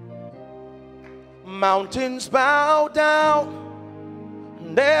 Mountains bow down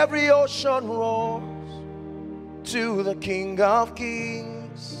and every ocean roars to the King of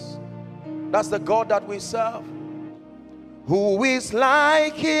Kings. That's the God that we serve. Who is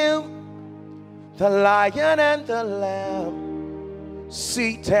like him, the Lion and the Lamb,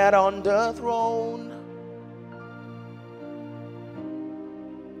 seated on the throne?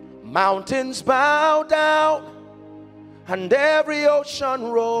 Mountains bow down and every ocean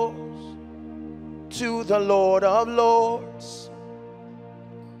roars to the Lord of Lords.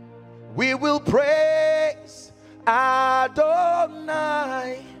 We will praise Adonai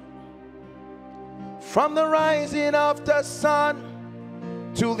from the rising of the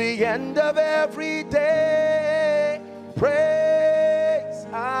sun to the end of every day. Praise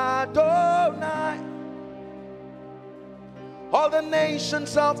Adonai. All the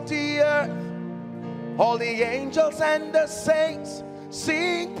nations of the earth, all the angels and the saints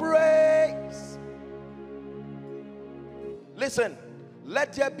sing praise. Listen,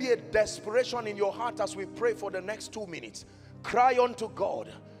 let there be a desperation in your heart as we pray for the next 2 minutes. Cry unto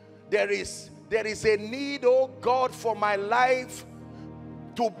God. There is a need, oh God, for my life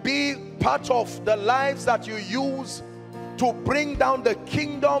to be part of the lives that you use to bring down the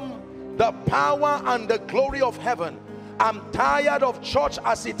kingdom, the power and the glory of heaven. I'm tired of church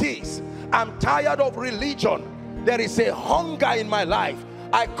as it is. I'm tired of religion. There is a hunger in my life.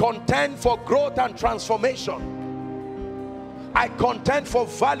 I contend for growth and transformation. I contend for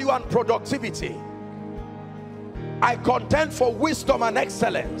value and productivity. I contend for wisdom and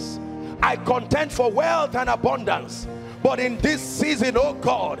excellence. I contend for wealth and abundance. But in this season, oh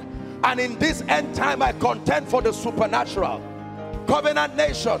God, and in this end time, I contend for the supernatural. Covenant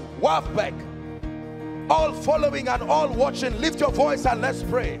Nation, Wafbeck, all following and all watching, lift your voice and let's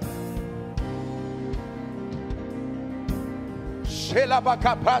pray.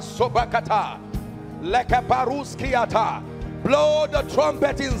 Blow the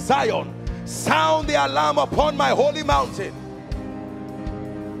trumpet in Zion. Sound the alarm upon my holy mountain.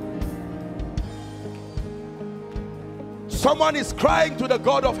 Someone is crying to the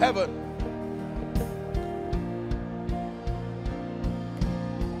God of heaven.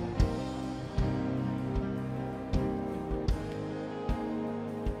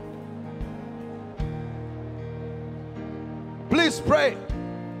 Please pray.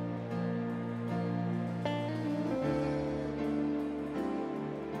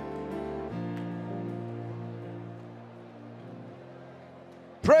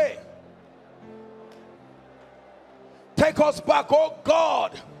 Pray. Take us back, oh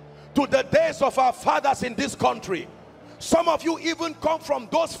God, to the days of our fathers in this country. Some of you even come from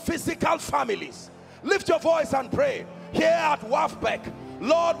those physical families. Lift your voice and pray. Here at Wafbeck,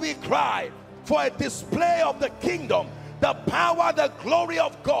 Lord, we cry for a display of the kingdom, the power, the glory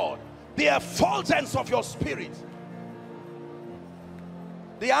of God, the effulgence of your spirit.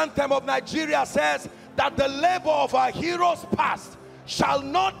 The anthem of Nigeria says that the labor of our heroes past shall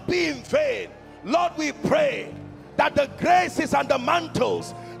not be in vain. Lord, we pray that the graces and the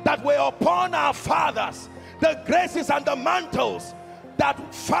mantles that were upon our fathers, the graces and the mantles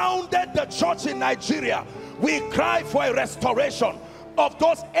that founded the church in Nigeria, we cry for a restoration of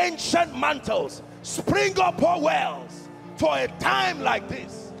those ancient mantles. Spring up, O wells, for a time like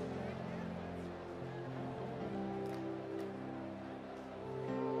this.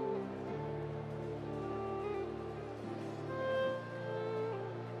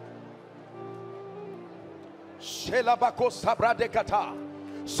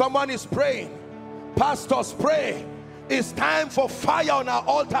 Someone is praying. Pastors, pray. It's time for fire on our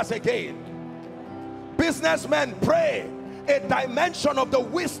altars again. Businessmen, pray. A dimension of the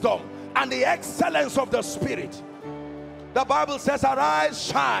wisdom and the excellence of the Spirit. The Bible says, arise,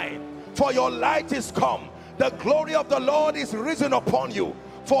 shine, for your light is come. The glory of the Lord is risen upon you.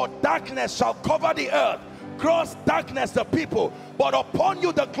 For darkness shall cover the earth, gross darkness the people, but upon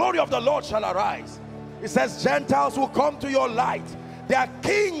you the glory of the Lord shall arise. It says, Gentiles will come to your light. They are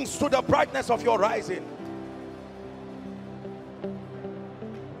kings to the brightness of your rising.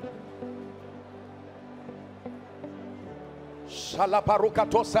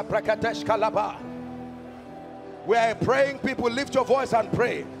 We are praying, people. Lift your voice and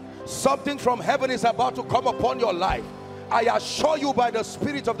pray. Something from heaven is about to come upon your life. I assure you by the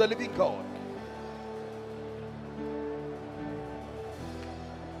Spirit of the living God.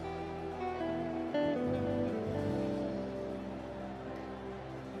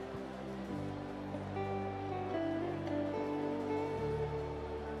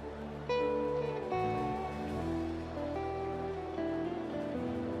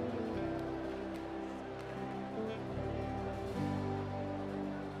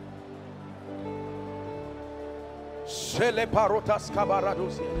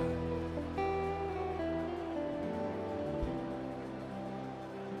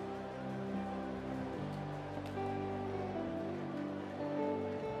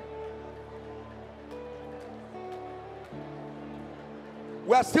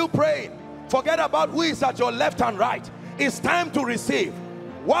 We are still praying. Forget about who is at your left and right. It's time to receive.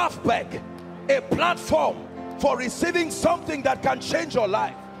 WAFBEC, a platform for receiving something that can change your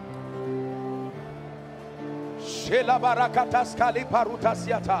life.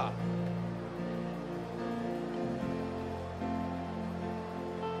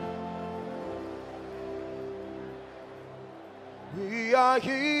 We are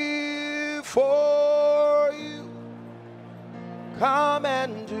here for you. Come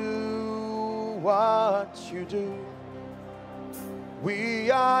and do what you do.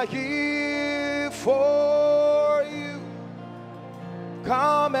 We are here for you.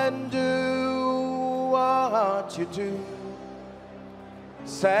 Come and do what you do.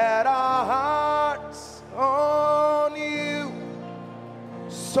 Set our hearts on you,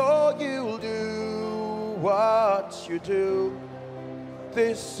 so you'll do what you do.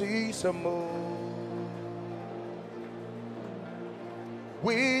 This is a move.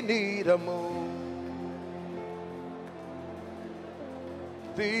 We need a move.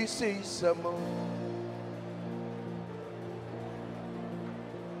 This is a move.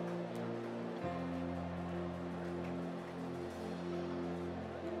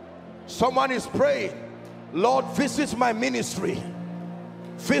 Someone is praying, Lord, visit my ministry,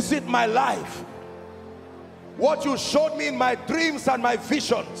 visit my life. What you showed me in my dreams and my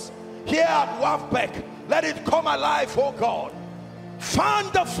visions here at WAFBEC, let it come alive, oh God. Fan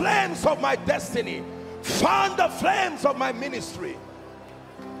the flames of my destiny, fan the flames of my ministry.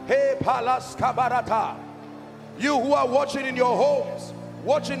 Hey, Palas Kabarata, you who are watching in your homes,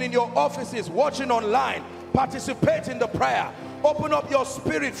 watching in your offices, watching online, participate in the prayer. Open up your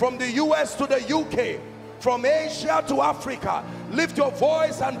spirit from the US to the UK, from Asia to Africa. Lift your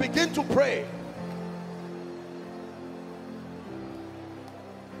voice and begin to pray.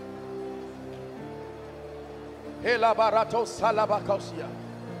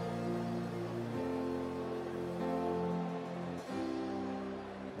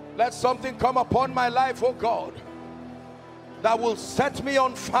 Let something come upon my life, oh God, that will set me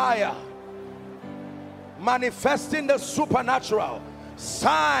on fire, manifesting the supernatural,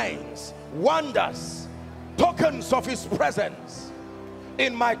 signs, wonders, tokens of his presence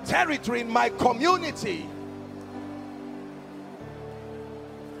in my territory, in my community.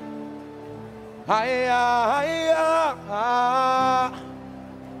 Hey, hey,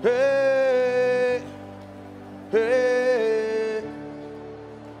 hey, hey,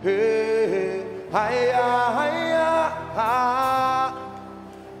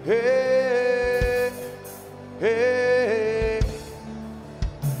 hey, hey.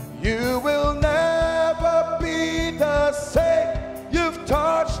 You will never be the same. You've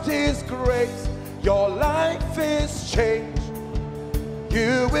touched his grace. Your life is changed.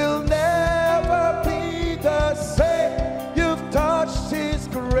 You will never be the same. You've touched his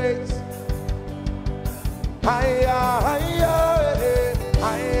grace.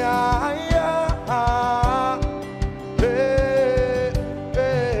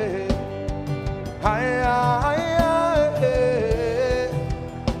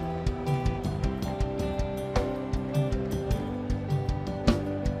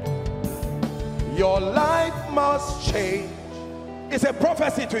 Your life must change. It's a prophet.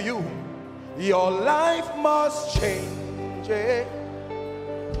 confess it to you. Your life must change.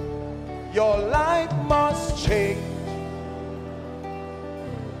 Your life must change.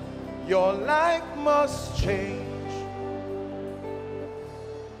 Your life must change.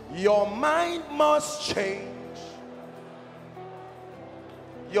 Your mind must change.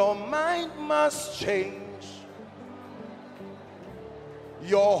 Your mind must change.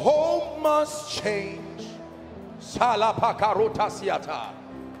 Your home must change.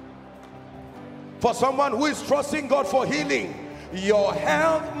 For someone who is trusting God for healing, your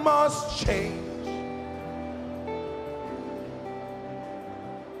health must change.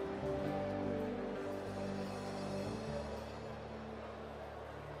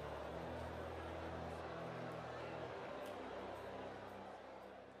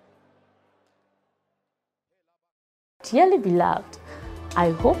 Dearly beloved,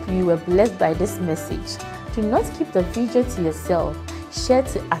 I hope you were blessed by this message. Do not keep the video to yourself. Share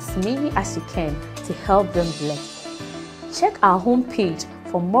to as many as you can to help them bless. Check our homepage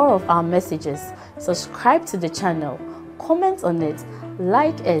for more of our messages. Subscribe to the channel, comment on it,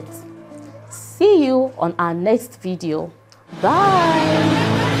 like it. See you on our next video. Bye.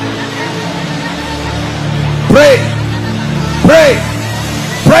 Pray, pray,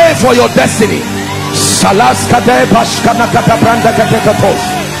 pray for your destiny. Salas kade bashkana kata branda kate katos.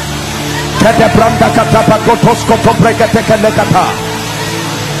 Kade branda kata pakotos koto brekete kele kata.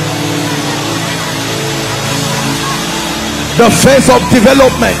 The phase of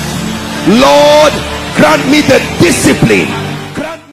development. Lord, grant me the discipline